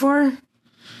Devon vote for?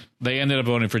 They ended up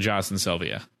voting for Joss and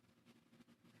Sylvia.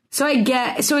 So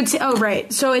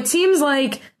it seems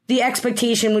like the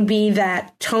expectation would be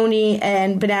that Tony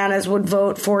and Bananas would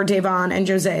vote for Devon and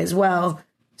Jose as well,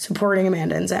 supporting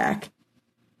Amanda and Zach,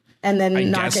 and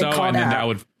then not get called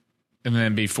out. And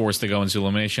then be forced to go into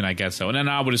elimination, I guess so. And then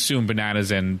I would assume Bananas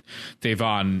and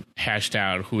Devon hashed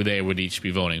out who they would each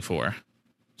be voting for,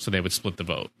 so they would split the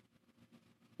vote.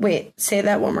 Wait, say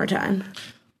that one more time.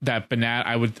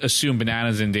 I would assume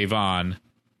Bananas and Devon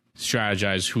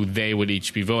strategize who they would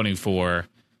each be voting for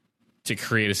to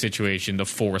create a situation to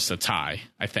force a tie,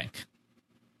 I think.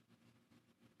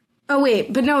 Oh,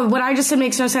 wait, but no, what I just said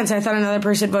makes no sense. I thought another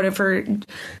person voted for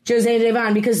Jose and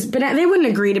Devon because they wouldn't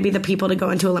agree to be the people to go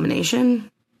into elimination.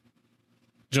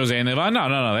 Jose and Devon?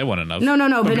 No, they wouldn't have.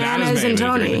 No, Bananas and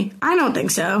Tony. I don't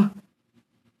think so.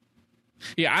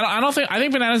 Yeah, I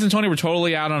think Bananas and Tony were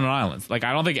totally out on an island. Like,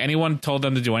 I don't think anyone told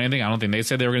them to do anything. I don't think they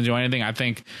said they were going to do anything. I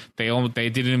think they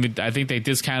didn't even, I think they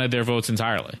discounted their votes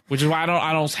entirely, which is why I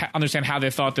don't understand how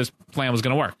they thought this plan was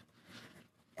going to work.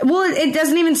 Well, it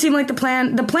doesn't even seem like the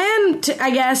plan. The plan,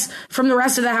 I guess, from the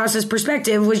rest of the House's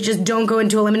perspective was just don't go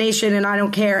into elimination and I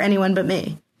don't care anyone but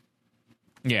me.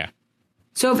 Yeah.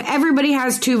 So if everybody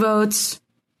has 2 votes,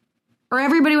 or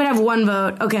everybody would have 1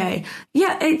 vote. Okay.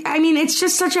 Yeah, it's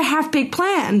just such a half-baked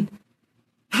plan.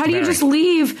 How do you just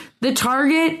leave the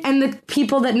target and the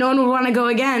people that no one would want to go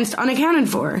against unaccounted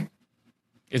for?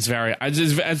 It's very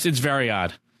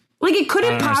odd. Like, it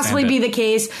couldn't possibly be the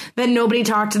case that nobody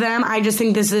talked to them. I just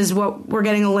think this is what we're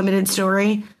getting a limited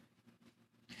story.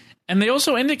 And they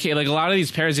also indicate, like, a lot of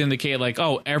these pairs indicate, like,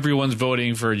 oh, everyone's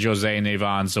voting for Jose and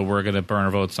Devon, so we're going to burn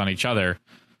our votes on each other.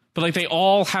 But, like, they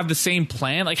all have the same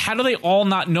plan. Like, how do they all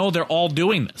not know they're all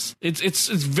doing this? It's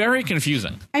very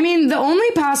confusing. I mean, the only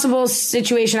possible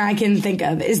situation I can think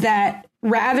of is that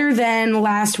rather than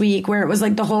last week where it was,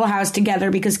 like, the whole house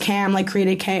together because Cam, like,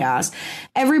 created chaos,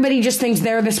 everybody just thinks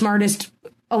they're the smartest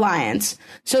alliance.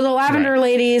 So the Lavender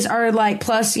ladies are, like,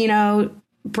 plus,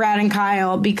 Brad and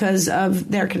Kyle, because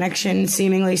of their connection,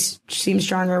 seemingly seems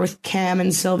stronger with Cam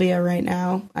and Sylvia right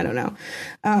now. I don't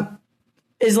know.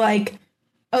 Is like,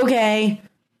 okay,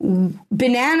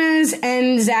 Bananas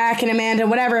and Zach and Amanda,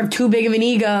 whatever, have too big of an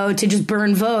ego to just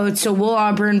burn votes, so we'll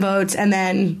all burn votes and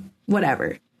then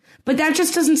whatever. But that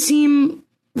just doesn't seem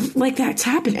like that's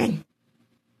happening.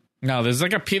 No, there's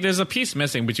a piece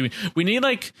missing between. We need,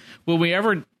 like, what we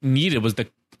ever needed was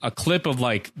a clip of,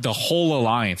 like, the whole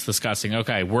alliance discussing,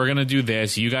 okay, we're going to do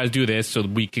this, you guys do this so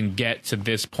we can get to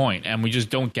this point. And we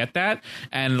just don't get that.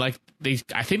 And, like,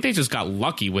 I think they just got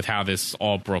lucky with how this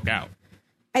all broke out.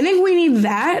 I think we need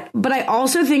that, but I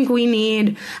also think we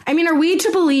need, are we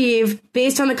to believe,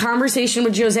 based on the conversation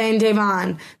with Jose and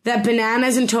Devon, that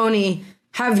Bananas and Tony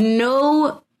have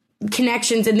no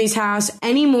connections in this house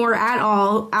anymore at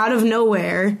all, out of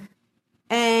nowhere,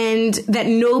 and that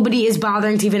nobody is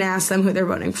bothering to even ask them who they're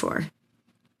voting for?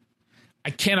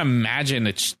 I can't imagine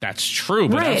that's true,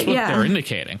 but that's what they're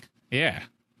indicating. Yeah.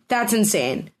 That's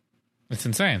insane. It's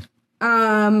insane.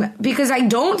 Because I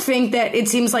don't think that it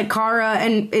seems like Kara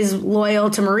is loyal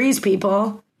to Marie's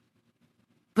people.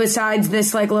 besides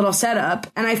this like little setup.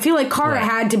 And I feel like Cara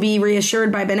had to be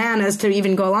reassured by Bananas to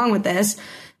even go along with this.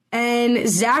 And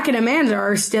Zach and Amanda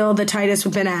are still the tightest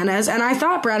with Bananas. And I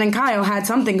thought Brad and Kyle had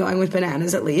something going with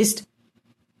Bananas at least.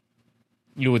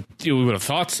 You would have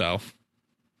thought so.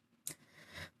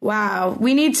 Wow.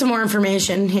 We need some more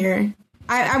information here.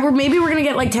 Maybe we're going to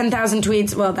get like 10,000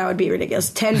 tweets. Well, that would be ridiculous.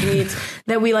 10 tweets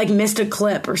that we like missed a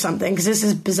clip or something because this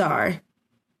is bizarre.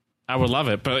 I would love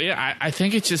it. But yeah, I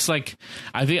think it's just like,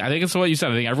 I think it's what you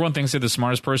said. I think everyone thinks they're the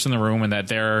smartest person in the room and that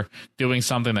they're doing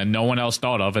something that no one else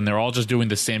thought of. And they're all just doing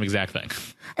the same exact thing.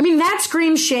 I mean, that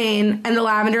screams Shane and the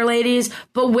Lavender Ladies.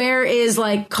 But where is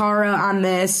like Cara on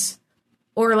this?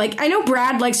 Or like, I know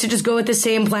Brad likes to just go with the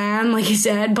same plan, like you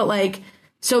said. But like,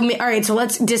 all right, so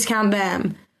let's discount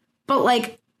them. But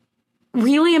like,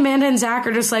 really, Amanda and Zach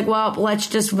are just like, well, let's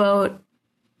just vote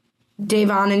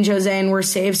Davon and Jose and we're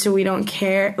safe, so we don't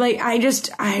care. Like, it's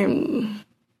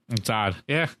odd.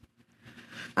 Yeah.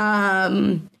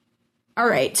 All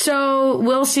right. So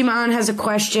Will Simon has a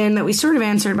question that we sort of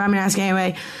answered, but I'm gonna ask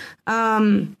anyway.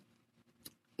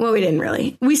 Well, we didn't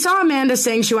really. We saw Amanda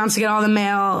saying she wants to get all the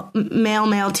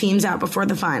male teams out before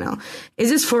the final. Is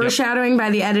this foreshadowing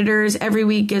by the editors? Every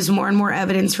week gives more and more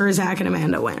evidence for a Zach and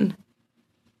Amanda win.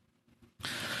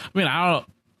 I mean, I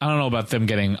don't know about them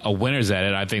getting a winner's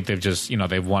edit. I think they've just,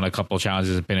 they've won a couple of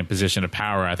challenges, been in position of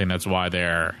power. I think that's why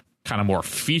they're kind of more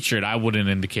featured. I wouldn't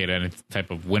indicate any type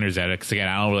of winner's edit because, again,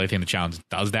 I don't really think the challenge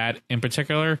does that in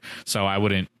particular. So I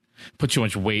wouldn't put too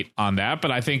much weight on that.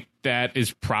 But I think that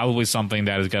is probably something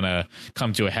that is going to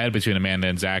come to a head between Amanda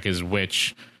and Zach is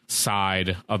which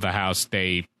side of the house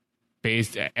they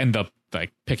end up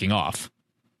like picking off.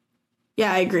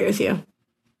 Yeah, I agree with you.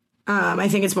 I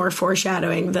think it's more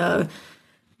foreshadowing the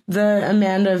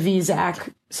Amanda v. Zach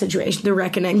situation, the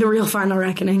reckoning, the real final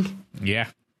reckoning. Yeah.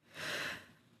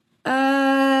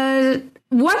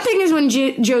 One thing is when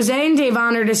Jose and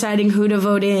Davon are deciding who to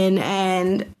vote in,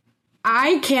 and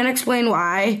I can't explain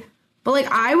why, but like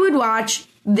I would watch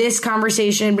this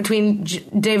conversation between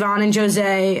Davon and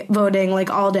Jose voting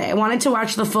like all day. I wanted to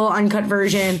watch the full uncut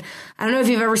version. I don't know if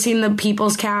you've ever seen the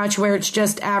People's Couch where it's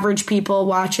just average people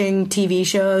watching TV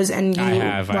shows and you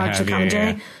watch the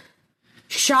commentary. Yeah.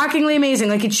 Shockingly amazing.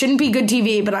 Like it shouldn't be good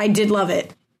TV, but I did love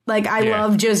it. Like I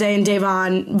love Jose and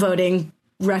Davon voting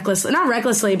recklessly, not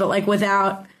recklessly, but like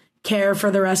without care for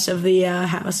the rest of the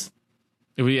house.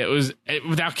 It was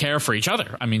without care for each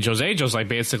other. I mean, Jose just like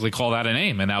basically called out a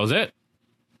name and that was it.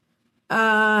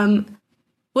 Well,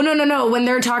 no. When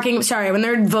they're when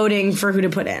they're voting for who to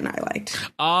put in, I liked.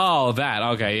 Oh, that.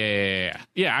 Okay.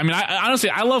 Yeah. I mean, I honestly,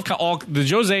 I love all the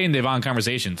Jose and Devon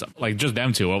conversations. Like just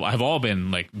them two have all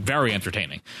been like very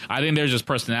entertaining. I think there's just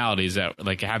personalities that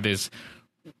like have this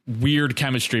weird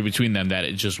chemistry between them that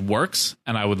it just works.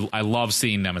 And I love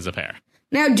seeing them as a pair.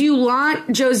 Now, do you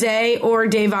want Jose or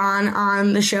Devon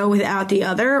on the show without the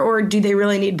other, or do they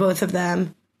really need both of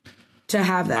them to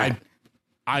have that?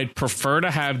 I'd prefer to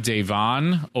have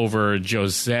Devon over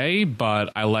Jose,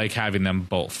 but I like having them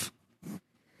both.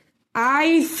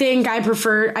 I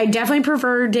definitely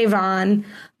prefer Devon.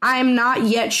 I'm not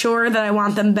yet sure that I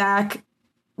want them back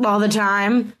all the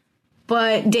time,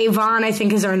 but Devon, I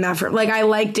think, has earned that. I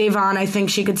like Devon. I think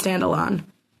she could stand alone.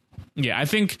 Yeah, I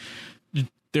think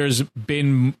there's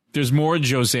more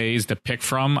Jose's to pick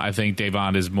from. I think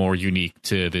Devon is more unique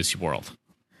to this world.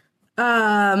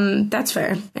 That's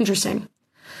fair. Interesting.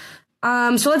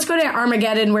 So let's go to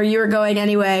Armageddon, where you were going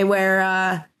anyway,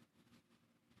 where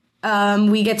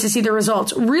we get to see the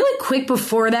results. Really quick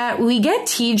before that, we get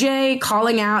TJ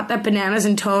calling out that Bananas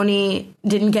and Tony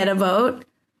didn't get a vote.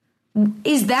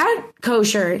 Is that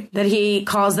kosher that he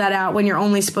calls that out when you're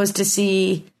only supposed to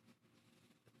see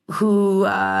who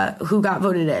got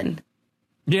voted in?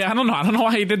 Yeah, I don't know. I don't know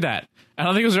why he did that. I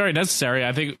don't think it was very necessary.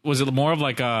 I think was it more of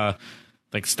like a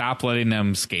stop letting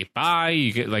them skate by.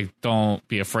 You get don't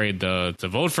be afraid to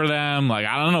vote for them. Like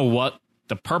I don't know what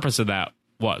the purpose of that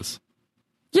was.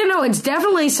 It's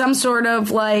definitely some sort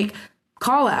of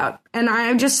call out. And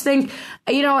I just think,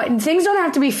 things don't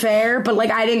have to be fair, but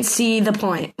I didn't see the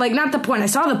point. Not the point. I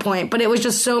saw the point, but it was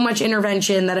just so much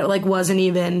intervention that it wasn't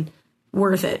even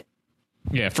worth it.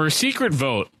 Yeah, for a secret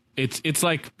vote, it's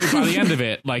like by the end of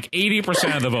it,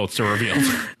 80% of the votes are revealed.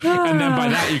 And then by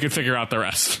that, you can figure out the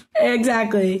rest.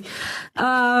 Exactly.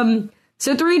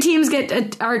 So 3 teams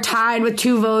are tied with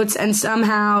 2 votes, and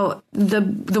somehow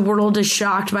the world is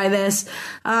shocked by this.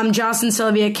 Joss and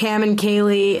Sylvia, Cam and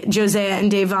Kaylee, Jose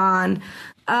and Devon.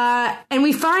 And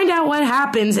we find out what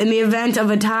happens in the event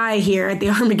of a tie here at the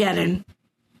Armageddon.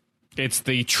 It's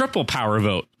the triple power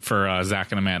vote for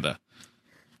Zach and Amanda.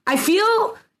 I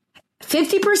feel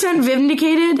 50%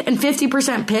 vindicated and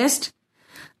 50% pissed.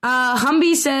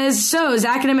 Humby says, so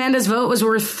Zach and Amanda's vote was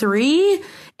worth 3?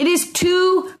 It is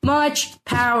too much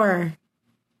power.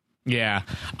 Yeah.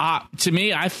 To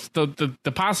me,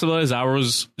 the possibilities I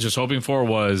was just hoping for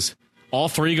was all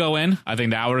 3 go in. I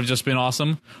think that would have just been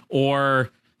awesome. Or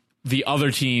the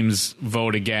other teams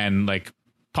vote again, like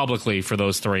publicly for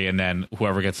those 3, and then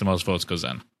whoever gets the most votes goes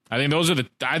in. I think those are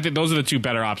the 2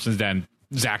 better options than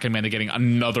Zach and Amanda getting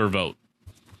another vote.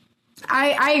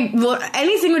 Well,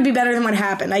 anything would be better than what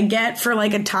happened. I get for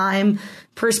like a time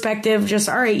perspective, just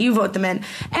all right, you vote them in,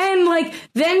 and like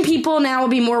then people now will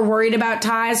be more worried about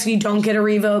ties. So you don't get a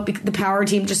revote because the power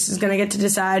team just is going to get to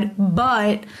decide.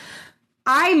 But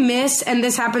I miss, and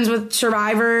this happens with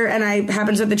Survivor, and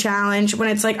happens with the challenge when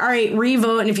it's like, all right,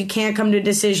 revote, and if you can't come to a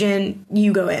decision,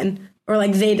 you go in, or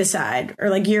like they decide, or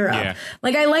like you're up.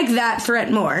 Like I like that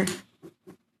threat more.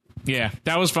 Yeah,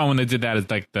 that was fun when they did that as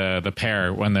like the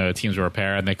pair, when the teams were a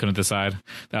pair and they couldn't decide.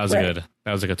 That was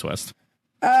a good twist.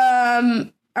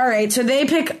 All right, so they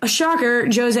pick a shocker,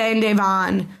 Jose and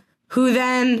Devon, who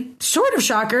then sort of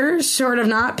shocker, sort of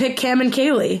not, pick Cam and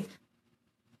Kaylee.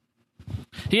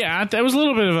 Yeah, that was a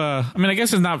little bit of a, I mean, I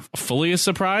guess it's not fully a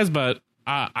surprise, but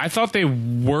I thought they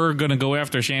were going to go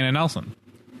after Shane and Nelson.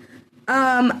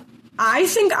 I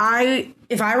think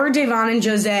if I were Devon and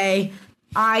Jose,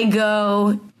 I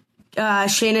go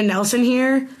Shane and Nelson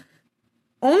here,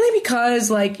 only because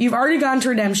like you've already gone to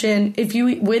redemption. If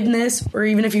you win this, or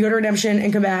even if you go to redemption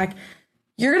and come back,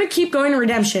 you're gonna keep going to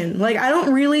redemption. Like I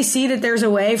don't really see that there's a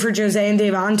way for Jose and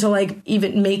Devon to like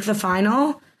even make the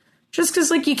final, just because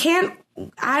like you can't.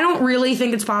 I don't really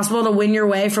think it's possible to win your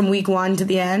way from week 1 to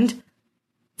the end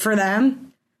for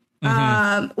them.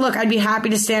 Look, I'd be happy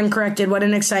to stand corrected. What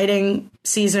an exciting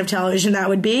season of television that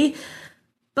would be.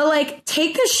 But, like,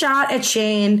 take the shot at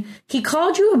Shane. He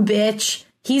called you a bitch.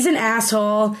 He's an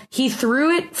asshole. He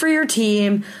threw it for your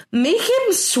team. Make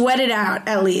him sweat it out,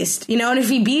 at least. You know, and if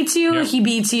he beats you, he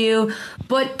beats you.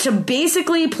 But to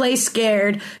basically play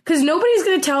scared, because nobody's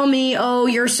going to tell me, oh,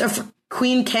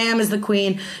 Queen Cam is the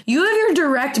queen. You have your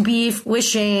direct beef with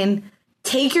Shane.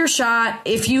 Take your shot.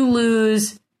 If you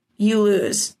lose, you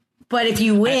lose. But if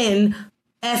you win,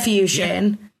 F you,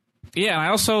 Shane. Yeah, and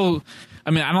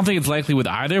I don't think it's likely with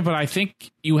either, but I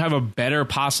think you have a better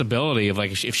possibility of,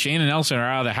 like, if Shane and Nelson are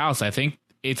out of the house, I think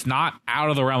it's not out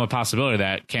of the realm of possibility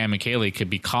that Cam and Kaylee could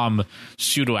become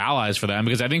pseudo allies for them.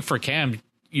 Because I think for Cam,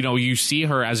 you know, you see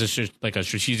her as a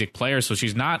strategic player, so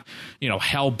she's not, you know,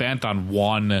 hell bent on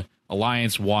one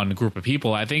alliance, one group of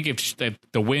people. I think if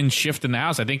the winds shift in the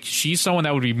house, I think she's someone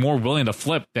that would be more willing to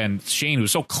flip than Shane,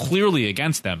 who's so clearly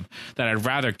against them, that I'd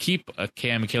rather keep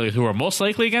Cam and Kaylee, who are most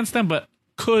likely against them, but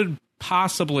could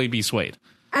possibly be swayed.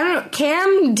 I don't know.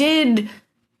 Cam did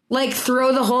like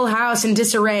throw the whole house in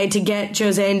disarray to get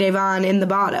Jose and Devon in the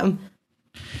bottom.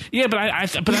 Yeah,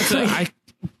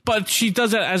 but she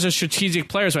does that as a strategic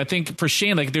player. So I think for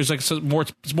Shane, like there's like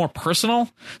it's more personal.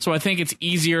 So I think it's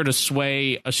easier to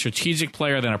sway a strategic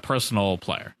player than a personal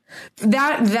player.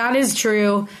 That is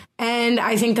true. And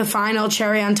I think the final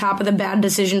cherry on top of the bad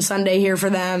decision Sunday here for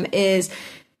them is,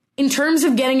 in terms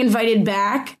of getting invited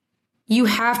back, you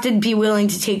have to be willing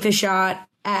to take the shot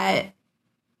at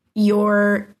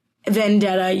your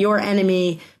vendetta, your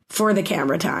enemy, for the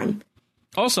camera time.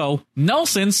 Also,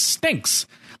 Nelson stinks.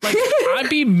 Like, I'd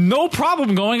be no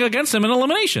problem going against him in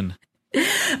elimination.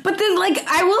 But then, like,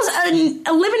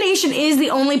 elimination is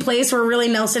the only place where really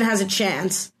Nelson has a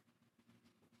chance.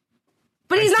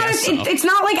 But he's not.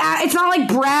 It's not like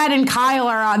Brad and Kyle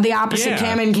are on the opposite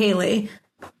Cam and Kaylee.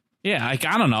 Yeah, like,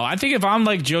 I don't know. I think if I'm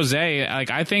like Jose, like,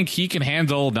 I think he can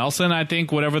handle Nelson. I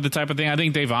think whatever the type of thing. I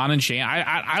think Devon and Shane.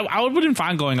 I wouldn't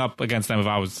find going up against them if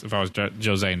I was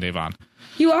Jose and Devon.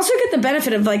 You also get the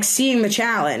benefit of like seeing the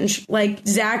challenge. Like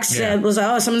Zach said, was like,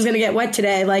 oh, someone's gonna get wet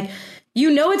today. Like,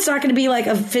 you know, it's not gonna be like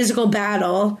a physical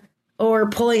battle or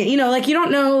pulling. You know, like you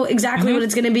don't know exactly what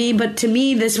it's gonna be. But to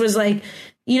me, this was like,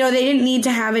 you know, they didn't need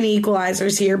to have any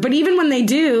equalizers here. But even when they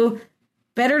do,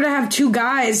 better to have 2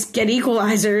 guys get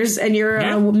equalizers and you're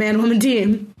a man-woman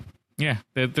team. Yeah,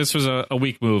 this was a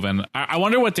weak move. And I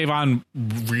wonder what Devon,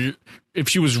 if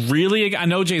she was really, I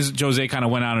know Jose kind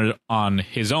of went on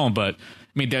his own, but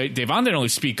I mean, Devon didn't really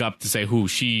speak up to say who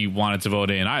she wanted to vote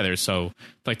in either. So,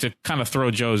 like, to kind of throw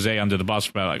Jose under the bus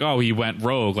about, like, oh, he went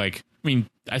rogue. Like, I mean,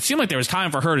 it seemed like there was time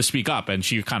for her to speak up, and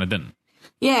she kind of didn't.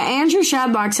 Yeah, Andrew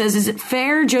Shadlock says, is it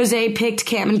fair Jose picked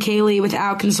Cam and Kaylee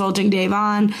without consulting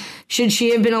Devon? Should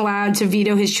she have been allowed to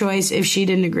veto his choice if she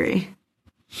didn't agree?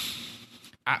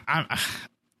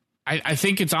 I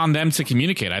think it's on them to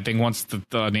communicate. I think once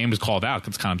the name is called out,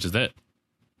 that's kind of just it.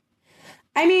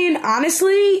 I mean,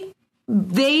 honestly,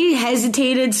 they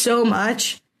hesitated so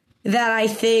much that I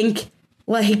think,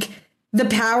 like, the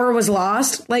power was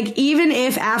lost. Like, even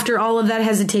if after all of that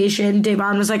hesitation,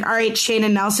 Devon was like, all right, Shane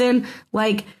and Nelson,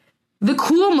 like, the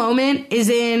cool moment is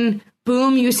in,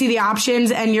 boom, you see the options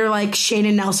and you're like Shane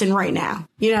and Nelson right now.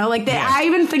 You know, like, I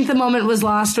even think the moment was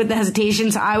lost with the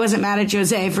hesitation, so I wasn't mad at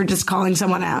Jose for just calling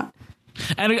someone out.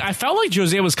 And I felt like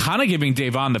Jose was kind of giving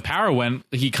Devon the power when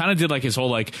he kind of did like his whole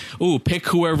like, ooh, pick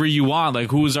whoever you want, like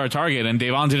who's our target, and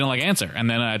Devon didn't like answer. And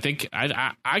then I think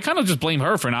I kind of just blame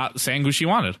her for not saying who she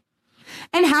wanted.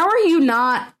 And how are you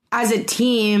not, as a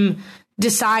team,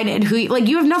 decided who, like,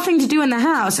 you have nothing to do in the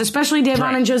house, especially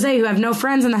Devon and Jose, who have no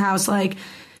friends in the house. Like,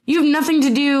 you have nothing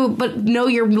to do but know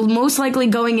you're most likely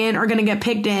going in or going to get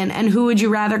picked in, and who would you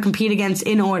rather compete against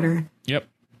in order? Yep.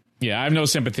 Yeah, I have no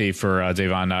sympathy for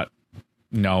Devon not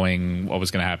knowing what was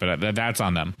going to happen. That's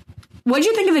on them. What'd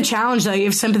you think of the challenge, though? You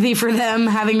have sympathy for them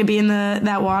having to be in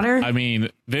that water? I mean,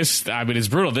 it's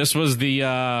brutal. This was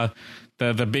the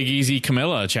Big Easy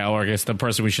Camilla challenge. Or I guess the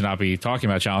person we should not be talking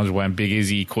about challenge when Big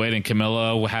Easy quit and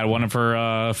Camilla had one of her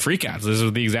freakouts. This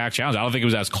was the exact challenge. I don't think it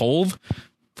was as cold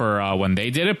for when they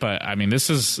did it, but I mean, this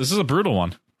is a brutal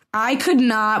one. I could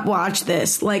not watch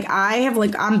this. Like,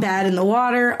 I'm bad in the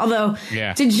water. Although,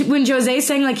 when Jose's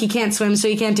saying, like, he can't swim, so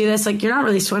he can't do this, like, you're not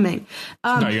really swimming.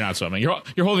 No, you're not swimming. You're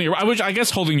holding your, I guess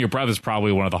holding your breath is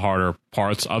probably one of the harder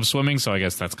parts of swimming, so I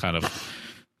guess that's kind of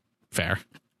fair.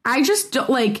 I just don't,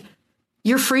 like,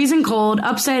 you're freezing cold,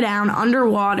 upside down,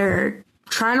 underwater,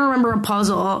 trying to remember a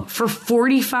puzzle for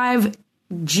 45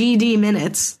 GD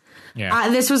minutes. Yeah.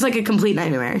 This was, like, a complete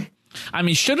nightmare. I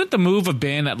mean, shouldn't the move have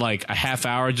been at like a half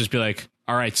hour? Just be like,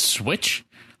 all right, switch.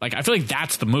 Like, I feel like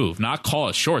that's the move, not call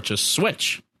it short, just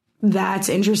switch. That's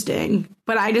interesting.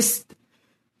 But I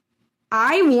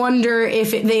wonder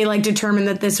if they like determined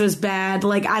that this was bad.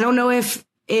 Like, I don't know if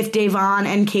Devon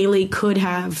and Kaylee could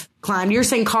have climbed. You're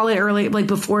saying call it early, like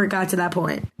before it got to that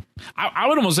point. I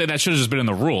would almost say that should have just been in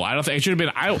the rule. I don't think it should have been.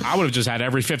 I would have just had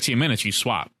every 15 minutes you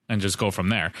swap and just go from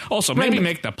there. Also, maybe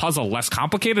make the puzzle less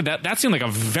complicated. That seemed like a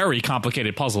very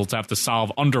complicated puzzle to have to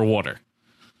solve underwater.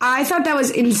 I thought that was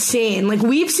insane. Like,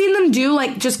 we've seen them do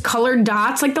like just colored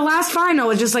dots. Like the last final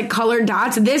was just like colored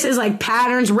dots. This is like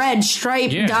patterns, red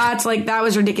stripe dots. Like, that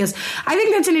was ridiculous. I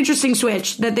think that's an interesting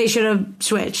switch that they should have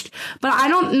switched. But I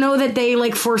don't know that they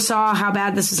like foresaw how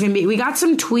bad this was going to be. We got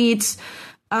some tweets.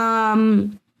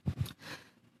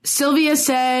 Sylvia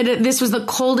said, this was the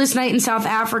coldest night in South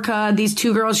Africa. These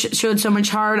two girls showed so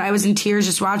much heart. I was in tears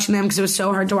just watching them because it was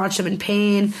so hard to watch them in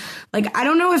pain. Like, I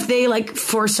don't know if they like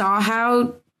foresaw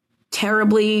how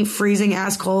terribly freezing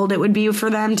ass cold it would be for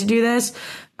them to do this.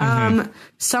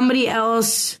 Somebody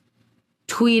else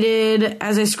tweeted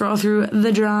as I scroll through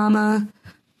the drama.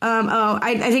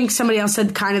 I think somebody else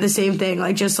said kind of the same thing.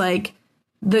 Like, just like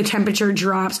the temperature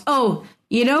drops. Oh,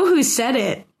 you know who said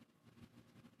it?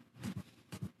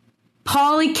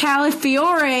 Paulie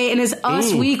Calafiore in his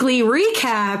Us Weekly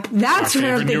recap. That's what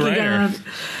I'm thinking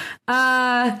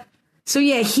of. So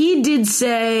yeah, he did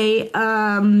say,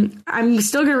 I'm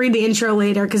still going to read the intro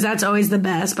later because that's always the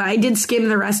best, but I did skim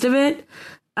the rest of it.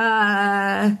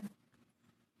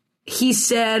 He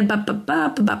said,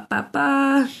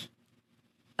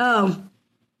 oh,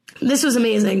 this was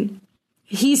amazing.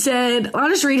 He said, I'll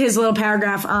just read his little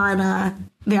paragraph on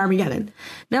the Armageddon.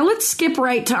 Now let's skip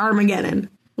right to Armageddon.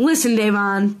 Listen,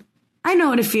 Devon, I know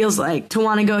what it feels like to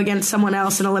want to go against someone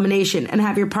else in elimination and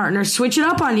have your partner switch it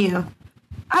up on you.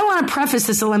 I want to preface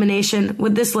this elimination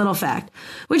with this little fact,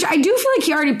 which I do feel like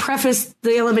he already prefaced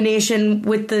the elimination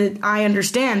with the I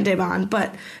understand, Devon,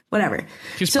 but whatever.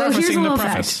 So here's a little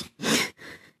fact.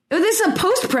 This is a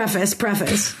post-preface.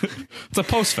 It's a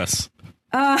postface.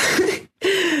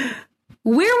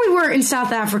 Where we were in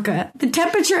South Africa, the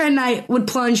temperature at night would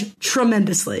plunge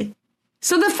tremendously.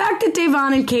 So the fact that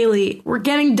Devon and Kaylee were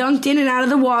getting dunked in and out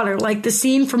of the water like the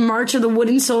scene from March of the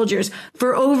Wooden Soldiers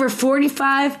for over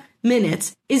 45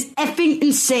 minutes is effing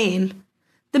insane.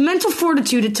 The mental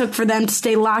fortitude it took for them to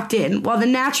stay locked in while the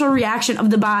natural reaction of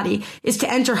the body is to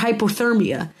enter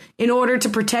hypothermia in order to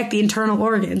protect the internal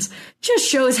organs just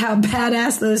shows how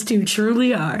badass those two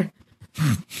truly are.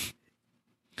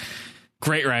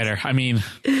 Great writer. I mean,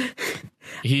 I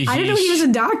didn't know he was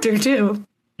a doctor too.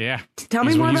 Yeah. Tell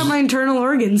me more about my internal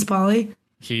organs, Paulie.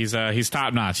 He's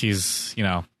top notch. He's,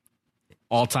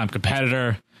 all-time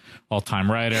competitor,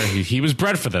 all-time writer. He was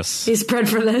bred for this. He's bred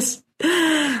for this.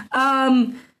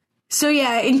 So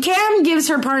yeah, and Cam gives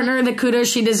her partner the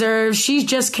kudos she deserves. She's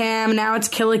just Cam. Now it's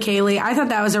Killa Kaylee. I thought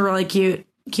that was a really cute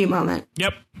moment.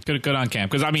 Yep. Good on Cam.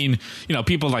 Because, I mean,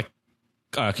 people like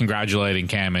congratulating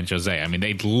Cam and Jose. I mean,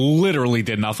 they literally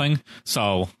did nothing.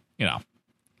 So,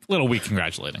 little weak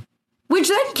congratulating. Which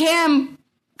then Cam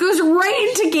goes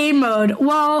right into game mode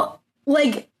while,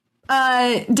 like,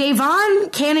 Devon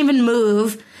can't even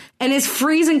move and is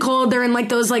freezing cold. They're in, like,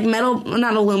 those, like, metal,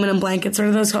 not aluminum blankets,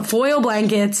 or those foil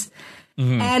blankets.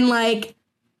 Mm-hmm. And, like,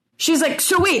 she's like,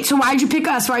 so why'd you pick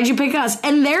us? Why'd you pick us?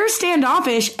 And they're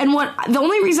standoffish. And the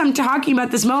only reason I'm talking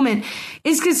about this moment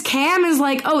is because Cam is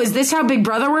like, oh, is this how Big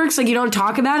Brother works? Like, you don't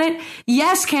talk about it?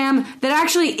 Yes, Cam, that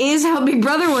actually is how Big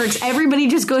Brother works. Everybody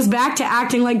just goes back to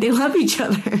acting like they love each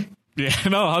other. Yeah,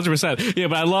 no, 100%. Yeah,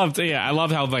 but I loved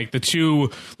how, like, the two,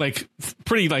 like,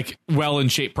 pretty, like, well in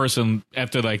shape person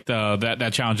after, like,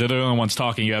 that challenge. They're the only ones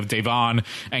talking. You have Devon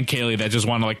and Kaylee that just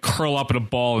want to, like, curl up in a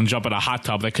ball and jump in a hot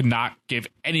tub that could not give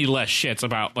any less shits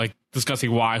about, like, discussing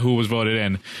who was voted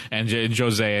in. And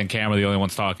Jose and Cam are the only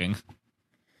ones talking.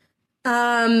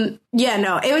 Yeah,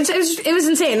 no, it was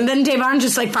insane. And then Devon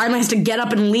just, like, finally has to get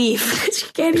up and leave. She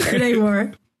can't hear it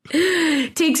anymore.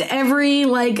 Takes every,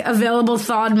 like, available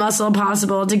thawed muscle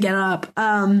possible to get up.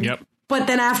 Yep. But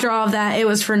then after all of that, it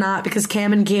was for naught because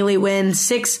Cam and Kaylee win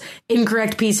 6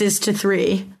 incorrect pieces to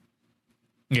 3.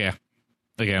 Yeah.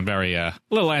 Again, very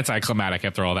little anticlimactic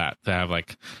after all that to have,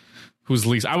 like, who's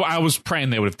least. I was praying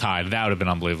they would have tied. That would have been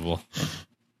unbelievable.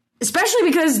 Especially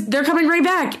because they're coming right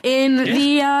back in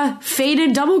the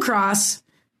faded double cross.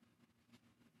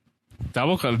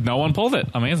 No one pulled it.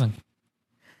 Amazing.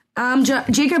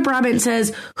 Jacob Robin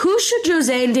says, who should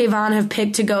Jose and Devon have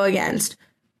picked to go against?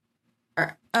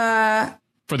 For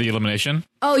the elimination?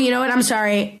 Oh, you know what? I'm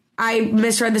sorry. I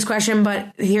misread this question,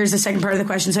 but here's the second part of the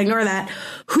question, so ignore that.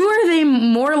 Who are they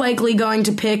more likely going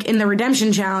to pick in the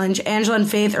Redemption Challenge? Angela and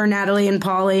Faith, or Natalie and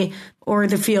Pauly, or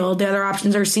the field? The other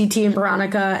options are CT and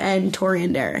Veronica and Tori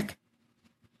and Derek.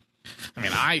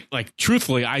 I mean,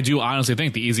 truthfully, I do honestly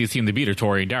think the easiest team to beat are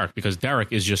Tori and Derek because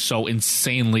Derek is just so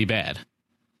insanely bad.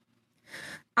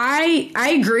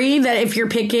 I agree that if you're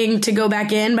picking to go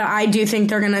back in, but I do think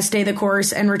they're going to stay the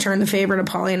course and return the favor to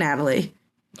Pauly and Natalie.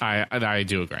 I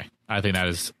do agree. I think that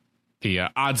is the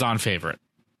odds-on favorite.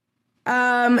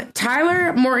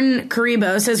 Tyler Morton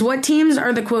Karibo says, what teams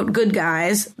are the, quote, good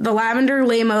guys? The Lavender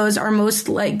Lamos are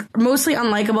mostly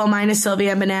unlikable, minus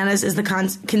Sylvia, and Bananas is the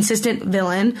consistent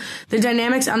villain. The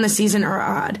dynamics on the season are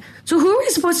odd. So who are we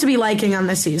supposed to be liking on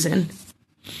this season?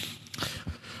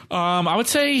 I would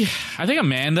say, I think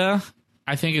Amanda,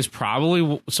 is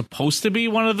probably supposed to be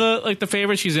one of the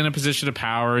favorites. She's in a position of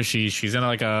power. She's in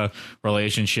like a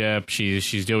relationship.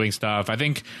 She's doing stuff. I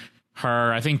think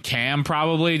Cam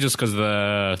probably, just because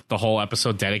the whole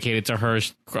episode dedicated to her,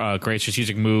 great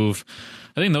strategic move.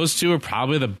 I think those two are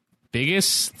probably the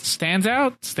biggest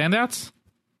standouts.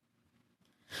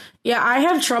 Yeah, I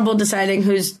have trouble deciding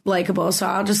who's likable, so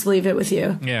I'll just leave it with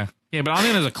you. Yeah, but I don't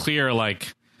think there's a clear,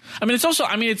 like,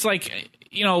 it's like,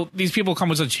 you know, these people come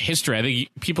with such history. I think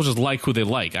people just like who they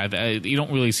like. You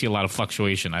don't really see a lot of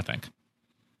fluctuation, I think.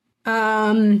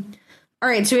 All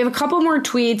right, so we have a couple more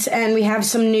tweets, and we have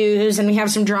some news, and we have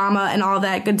some drama, and all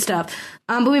that good stuff.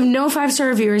 But we have no 5-star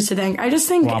reviewers to thank. I just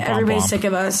think everybody's sick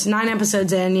of us. 9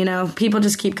 episodes in, you know, people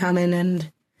just keep coming and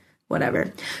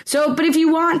whatever. So, but if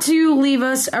you want to leave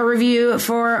us a review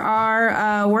for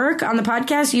our work on the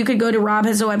podcast, you could go to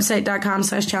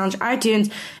robhasawebsite.com/challenge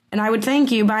iTunes, and I would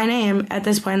thank you by name at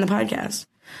this point in the podcast.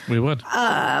 We would.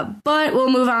 But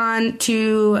we'll move on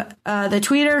to the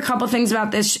tweeter. A couple things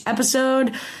about this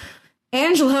episode.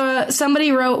 Angela,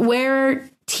 somebody wrote, where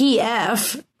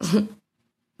TF,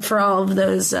 for all of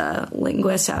those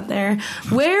linguists out there,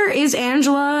 where is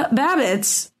Angela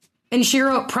Babbitts? And she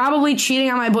wrote, probably cheating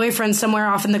on my boyfriend somewhere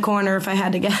off in the corner, if I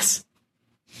had to guess.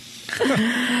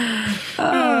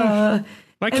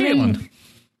 Like Caitlin.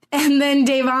 And then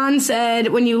Devon said,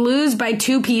 when you lose by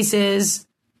 2 pieces,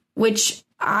 which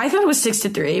I thought it was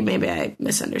 6-3. Maybe I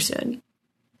misunderstood.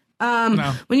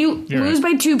 No, when you lose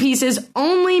by 2 pieces,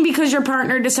 only because your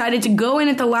partner decided to go in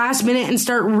at the last minute and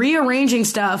start rearranging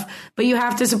stuff, but you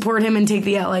have to support him and take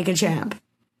the L like a champ.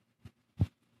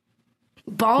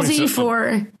 Ballsy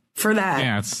for that.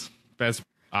 Yeah, that's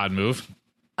odd move.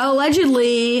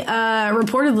 Allegedly,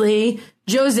 reportedly,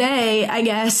 Jose, I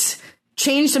guess,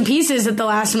 changed some pieces at the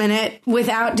last minute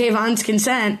without Devon's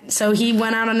consent, so he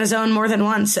went out on his own more than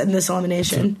once in this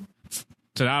elimination.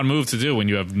 It's an odd move to do when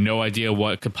you have no idea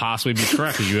what could possibly be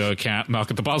correct because you can't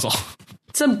knock at the puzzle.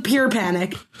 It's a pure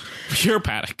panic. Pure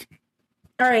panic.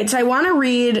 All right, so I want to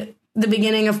read the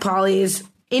beginning of Pauly's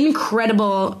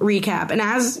incredible recap. And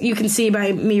as you can see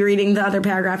by me reading the other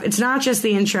paragraph, it's not just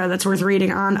the intro that's worth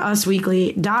reading on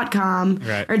usweekly.com,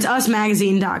 right, or it's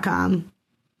usmagazine.com.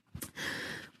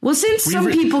 Well, since some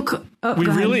people... we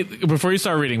really, before you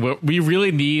start reading, we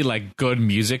really need like good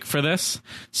music for this.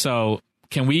 So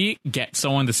can we get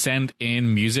someone to send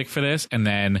in music for this, and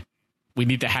then we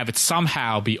need to have it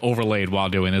somehow be overlaid while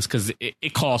doing this because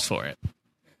it calls for it.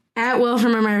 At Will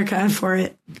from America for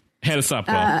it. Hit us up,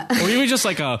 Will. Or even just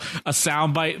like a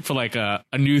soundbite for like a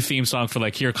new theme song for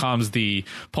like Here Comes the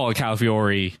Paula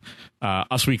Calafiore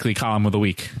Us Weekly column of the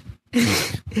week.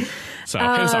 So hit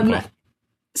us up, Will.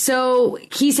 So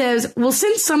he says, well,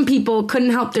 since some people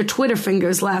couldn't help their Twitter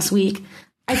fingers last week,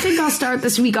 I think I'll start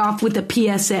this week off with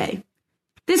a PSA.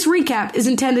 This recap is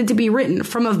intended to be written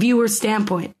from a viewer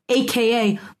standpoint,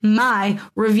 aka my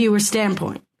reviewer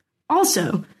standpoint.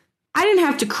 Also, I didn't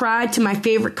have to cry to my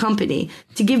favorite company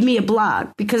to give me a blog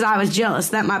because I was jealous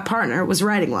that my partner was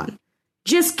writing one.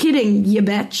 Just kidding, you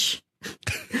bitch.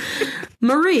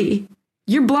 Marie,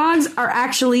 your blogs are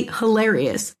actually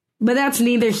hilarious, but that's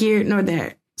neither here nor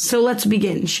there. So let's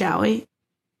begin, shall we?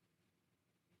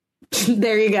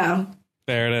 There you go.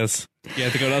 There it is. You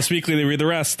have to go to Us Weekly to read the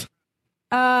rest.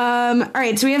 All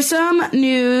right, so we have some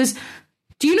news.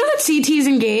 Do you know that CT's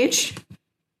engaged?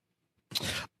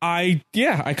 I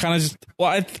kind of just,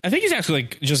 I think he's actually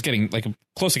like just getting like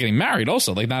close to getting married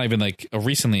also, like not even like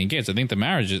recently engaged. I think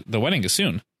the wedding is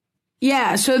soon.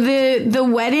 Yeah, so the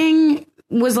wedding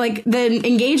was like, the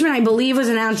engagement, I believe, was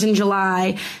announced in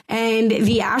July, and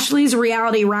the Ashley's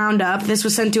Reality Roundup, this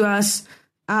was sent to us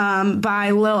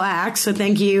by Lil Axe, so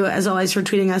thank you, as always, for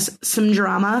tweeting us some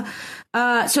drama.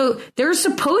 So there's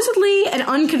supposedly an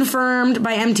unconfirmed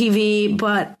by MTV,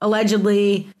 but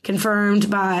allegedly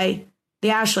confirmed by the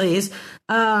Ashleys,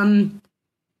 that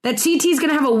CT is going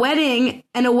to have a wedding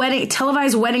and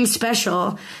televised wedding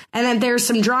special. And that there's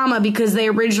some drama because they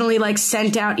originally like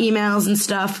sent out emails and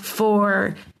stuff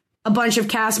for a bunch of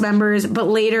cast members, but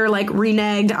later like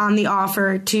reneged on the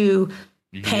offer to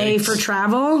pay for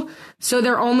travel. So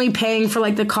they're only paying for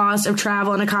like the cost of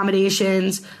travel and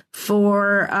accommodations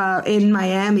for in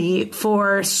Miami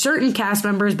for certain cast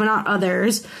members, but not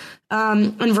others.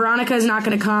 And Veronica is not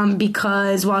going to come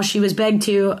because while she was begged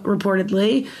to,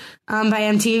 reportedly, by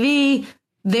MTV,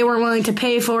 they weren't willing to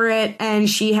pay for it. And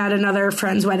she had another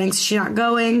friend's wedding, so she's not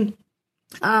going.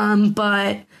 And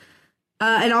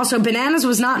also Bananas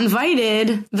was not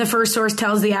invited. The first source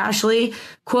tells the Ashley,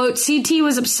 quote, CT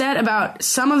was upset about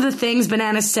some of the things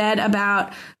Bananas said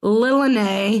about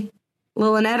Lillianette,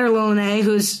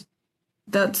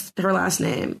 that's her last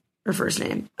name, or first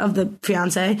name of the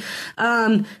fiance.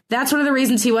 That's one of the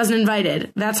reasons he wasn't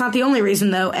invited. That's not the only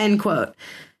reason though, end quote.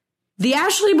 The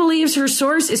Ashley believes her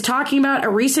source is talking about a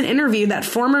recent interview that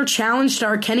former Challenge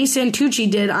star Kenny Santucci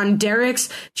did on Derek's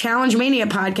Challenge Mania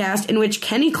podcast, in which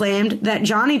Kenny claimed that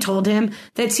Johnny told him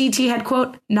that CT had,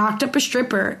 quote, knocked up a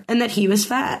stripper and that he was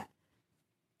fat.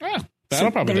 Yeah, that'll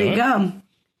probably there do you it. go.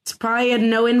 It's probably a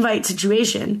no invite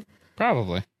situation.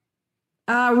 Probably.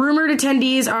 Rumored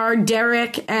attendees are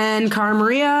Derek and Cara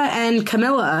Maria and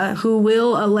Camilla, who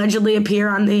will allegedly appear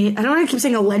on the... I don't want to keep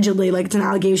saying allegedly like it's an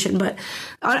allegation, but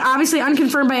obviously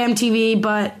unconfirmed by MTV,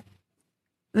 but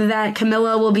that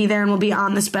Camilla will be there and will be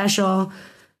on the special.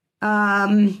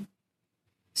 So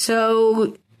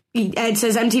it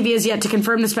says MTV is yet to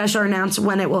confirm the special or announce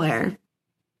when it will air.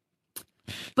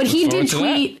 But he did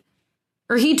tweet...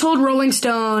 Or he told Rolling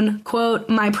Stone, quote,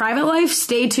 my private life,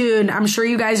 stay tuned. I'm sure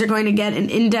you guys are going to get an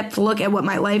in-depth look at what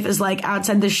my life is like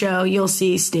outside the show. You'll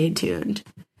see. Stay tuned.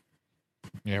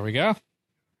 There we go.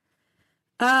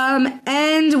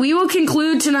 And we will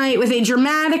conclude tonight with a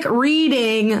dramatic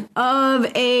reading of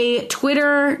a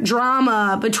Twitter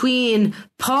drama between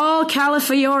Paul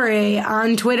Calafiore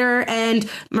on Twitter and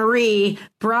Marie,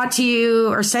 brought to you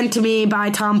or sent to me by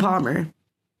Tom Palmer.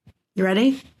 You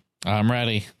ready? I'm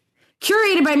ready.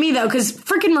 Curated by me, though, because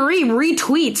freaking Marie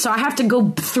retweets, so I have to go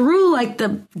through, like,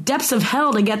 the depths of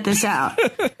hell to get this out.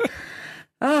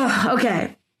 Oh,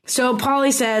 okay. So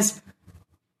Paulie says,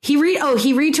 he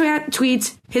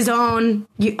retweets his own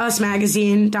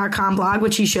usmagazine.com blog,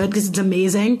 which he should, because it's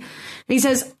amazing. And he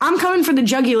says, I'm coming for the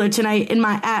jugular tonight in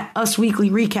my @Us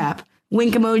Weekly recap.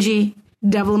 Wink emoji,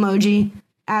 devil emoji,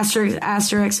 asterisk,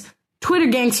 asterisk. Twitter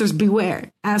gangsters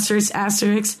beware, asterisk,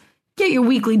 asterisk. Get your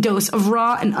weekly dose of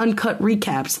raw and uncut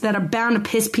recaps that are bound to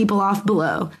piss people off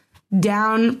below.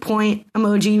 Down point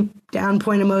emoji,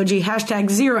 hashtag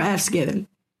 0Fs given.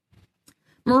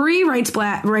 Marie writes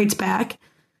back,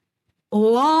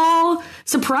 lol,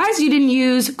 surprised you didn't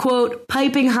use, quote,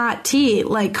 piping hot tea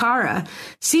like Cara.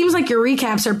 Seems like your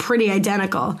recaps are pretty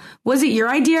identical. Was it your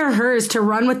idea or hers to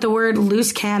run with the word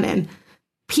loose cannon?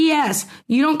 P.S.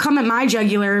 You don't come at my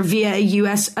jugular via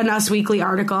an Us Weekly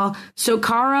article. So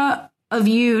Cara of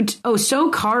you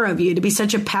to be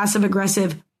such a passive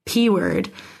aggressive P word.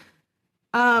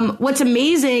 What's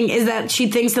amazing is that she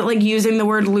thinks that like using the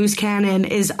word loose cannon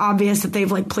is obvious that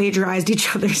they've like plagiarized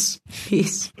each other's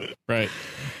piece. Right.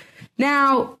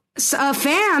 Now, a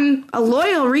fan, a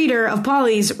loyal reader of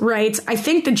Polly's writes, I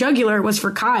think the jugular was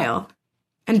for Kyle.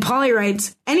 And Polly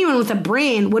writes, anyone with a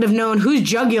brain would have known whose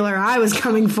jugular I was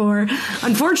coming for.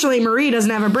 Unfortunately, Marie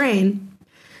doesn't have a brain.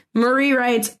 Marie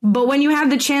writes, but when you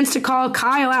had the chance to call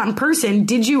Kyle out in person,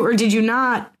 did you or did you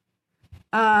not?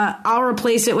 I'll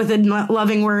replace it with a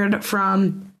loving word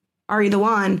from Are You the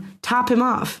One? Top him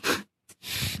off.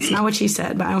 It's not what she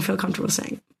said, but I don't feel comfortable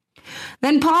saying it.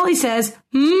 Then Polly says,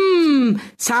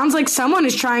 sounds like someone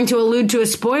is trying to allude to a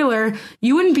spoiler.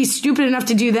 You wouldn't be stupid enough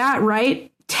to do that,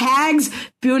 right? Tags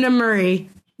Buna Murray.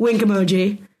 Wink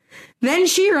emoji. Then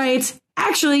she writes,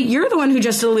 actually, you're the one who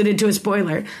just alluded to a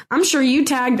spoiler. I'm sure you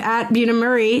tagged at Buna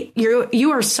Murray.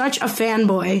 You are such a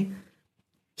fanboy.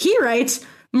 He writes,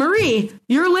 Marie,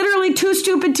 you're literally too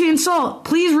stupid to insult.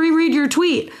 Please reread your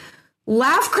tweet.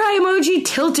 Laugh cry emoji,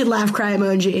 tilted laugh cry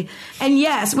emoji. And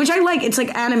yes, which I like, it's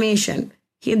like animation.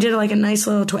 He did like a nice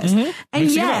little twist. Mm-hmm.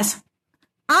 And yes,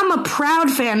 I'm a proud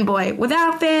fanboy.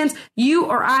 Without fans, you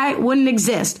or I wouldn't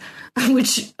exist.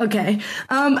 Which, okay.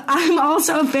 I'm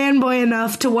also a fanboy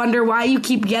enough to wonder why you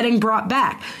keep getting brought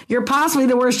back. You're possibly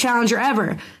the worst challenger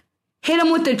ever. Hit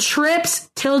him with the trips,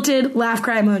 tilted laugh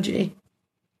cry emoji.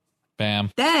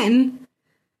 Bam. Then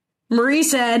Marie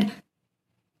said,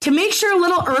 to make sure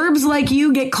little herbs like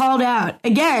you get called out.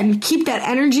 Again, keep that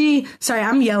energy. Sorry,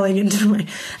 I'm yelling into my...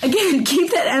 Again,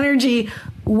 keep that energy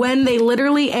when they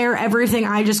literally air everything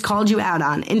I just called you out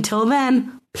on. Until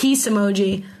then, peace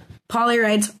emoji. Polly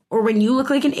writes, or when you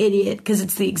look like an idiot, because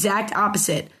it's the exact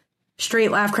opposite. Straight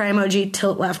laugh cry emoji,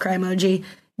 tilt laugh cry emoji.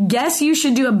 Guess you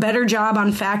should do a better job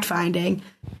on fact finding.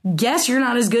 Guess you're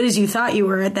not as good as you thought you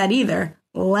were at that either.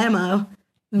 Lemo.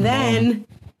 Then,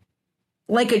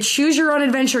 like a choose your own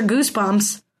adventure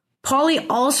goosebumps, Paulie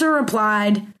also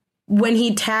replied when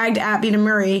he tagged Abby to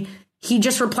Murray. He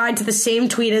just replied to the same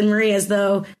tweet as Murray as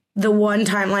though the one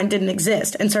timeline didn't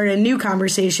exist and started a new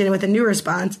conversation with a new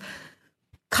response.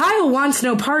 Kyle wants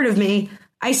no part of me.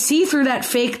 I see through that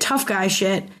fake tough guy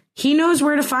shit. He knows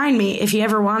where to find me if he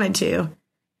ever wanted to.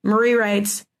 Murray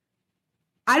writes,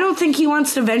 I don't think he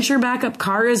wants to venture back up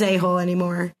Kara's a-hole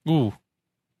anymore. Ooh.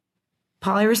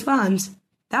 Polly responds,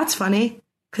 that's funny,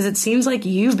 because it seems like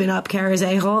you've been up Kara's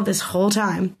a-hole this whole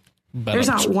time. There's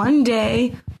not one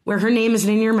day where her name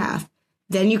isn't in your mouth.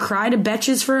 Then you cry to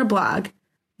betches for a blog,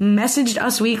 messaged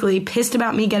Us Weekly, pissed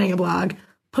about me getting a blog,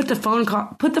 put the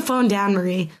phone down,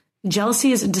 Marie.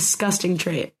 Jealousy is a disgusting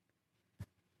trait.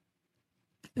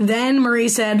 Then Marie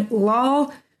said,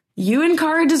 lol, you and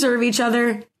Kara deserve each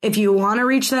other. If you want to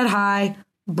reach that high,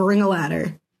 bring a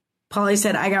ladder. Polly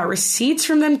said, I got receipts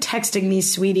from them texting me,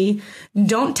 sweetie.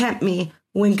 Don't tempt me.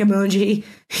 Wink emoji.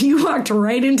 You walked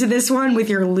right into this one with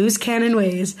your loose cannon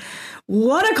ways.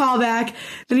 What a callback.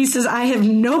 Then he says, I have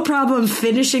no problem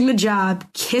finishing the job.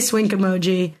 Kiss wink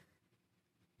emoji.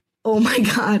 Oh my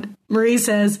God. Marie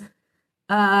says,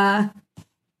 oh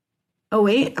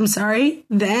wait, I'm sorry.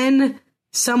 Then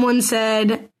someone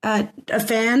said, a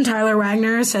fan, Tyler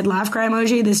Wagner, said laugh cry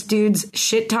emoji. This dude's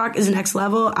shit talk is next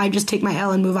level. I just take my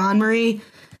L and move on, Marie.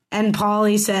 And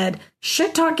Paulie said,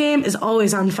 shit talk game is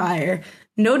always on fire.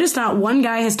 Notice not one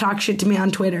guy has talked shit to me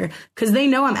on Twitter because they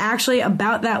know I'm actually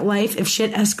about that life if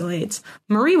shit escalates.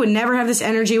 Marie would never have this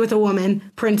energy with a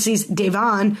woman, parentheses,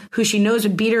 Devon, who she knows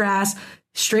would beat her ass.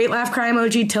 Straight laugh cry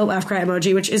emoji, tilt laugh cry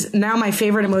emoji, which is now my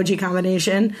favorite emoji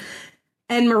combination.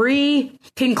 And Marie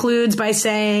concludes by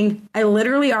saying, I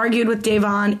literally argued with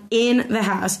Devon in the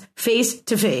house, face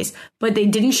to face, but they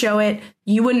didn't show it.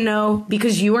 You wouldn't know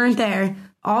because you weren't there.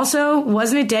 Also,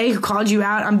 wasn't it Day who called you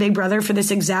out on Big Brother for this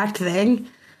exact thing?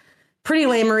 Pretty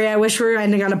lame, Marie. I wish we were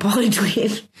ending on a Polly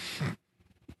tweet.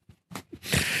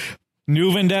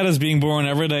 New vendettas being born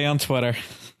every day on Twitter.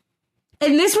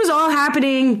 And this was all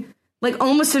happening like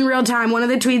almost in real time. One of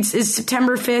the tweets is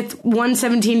September 5th,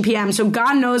 1:17 p.m. So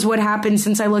God knows what happened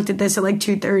since I looked at this at like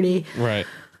 2:30. Right.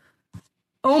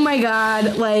 Oh my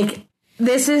God. Like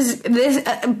this.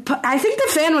 I think the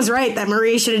fan was right that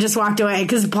Marie should have just walked away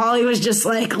because Polly was just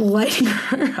like lighting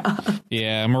her up.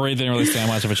 Yeah. Marie didn't really stand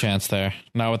much of a chance there.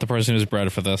 Not with the person who's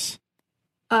bred for this.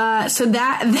 So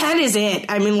that is it.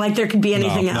 I mean, like there could be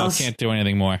anything else. No, can't do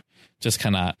anything more. Just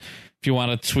cannot. If you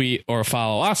want to tweet or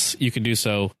follow us, you can do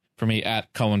so. For me,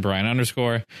 at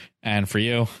 @CohenBryan_, and for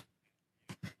you,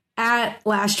 at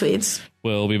Last Tweets.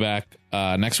 We'll be back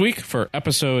next week for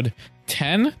episode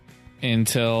 10.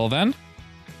 Until then,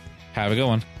 have a good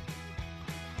one.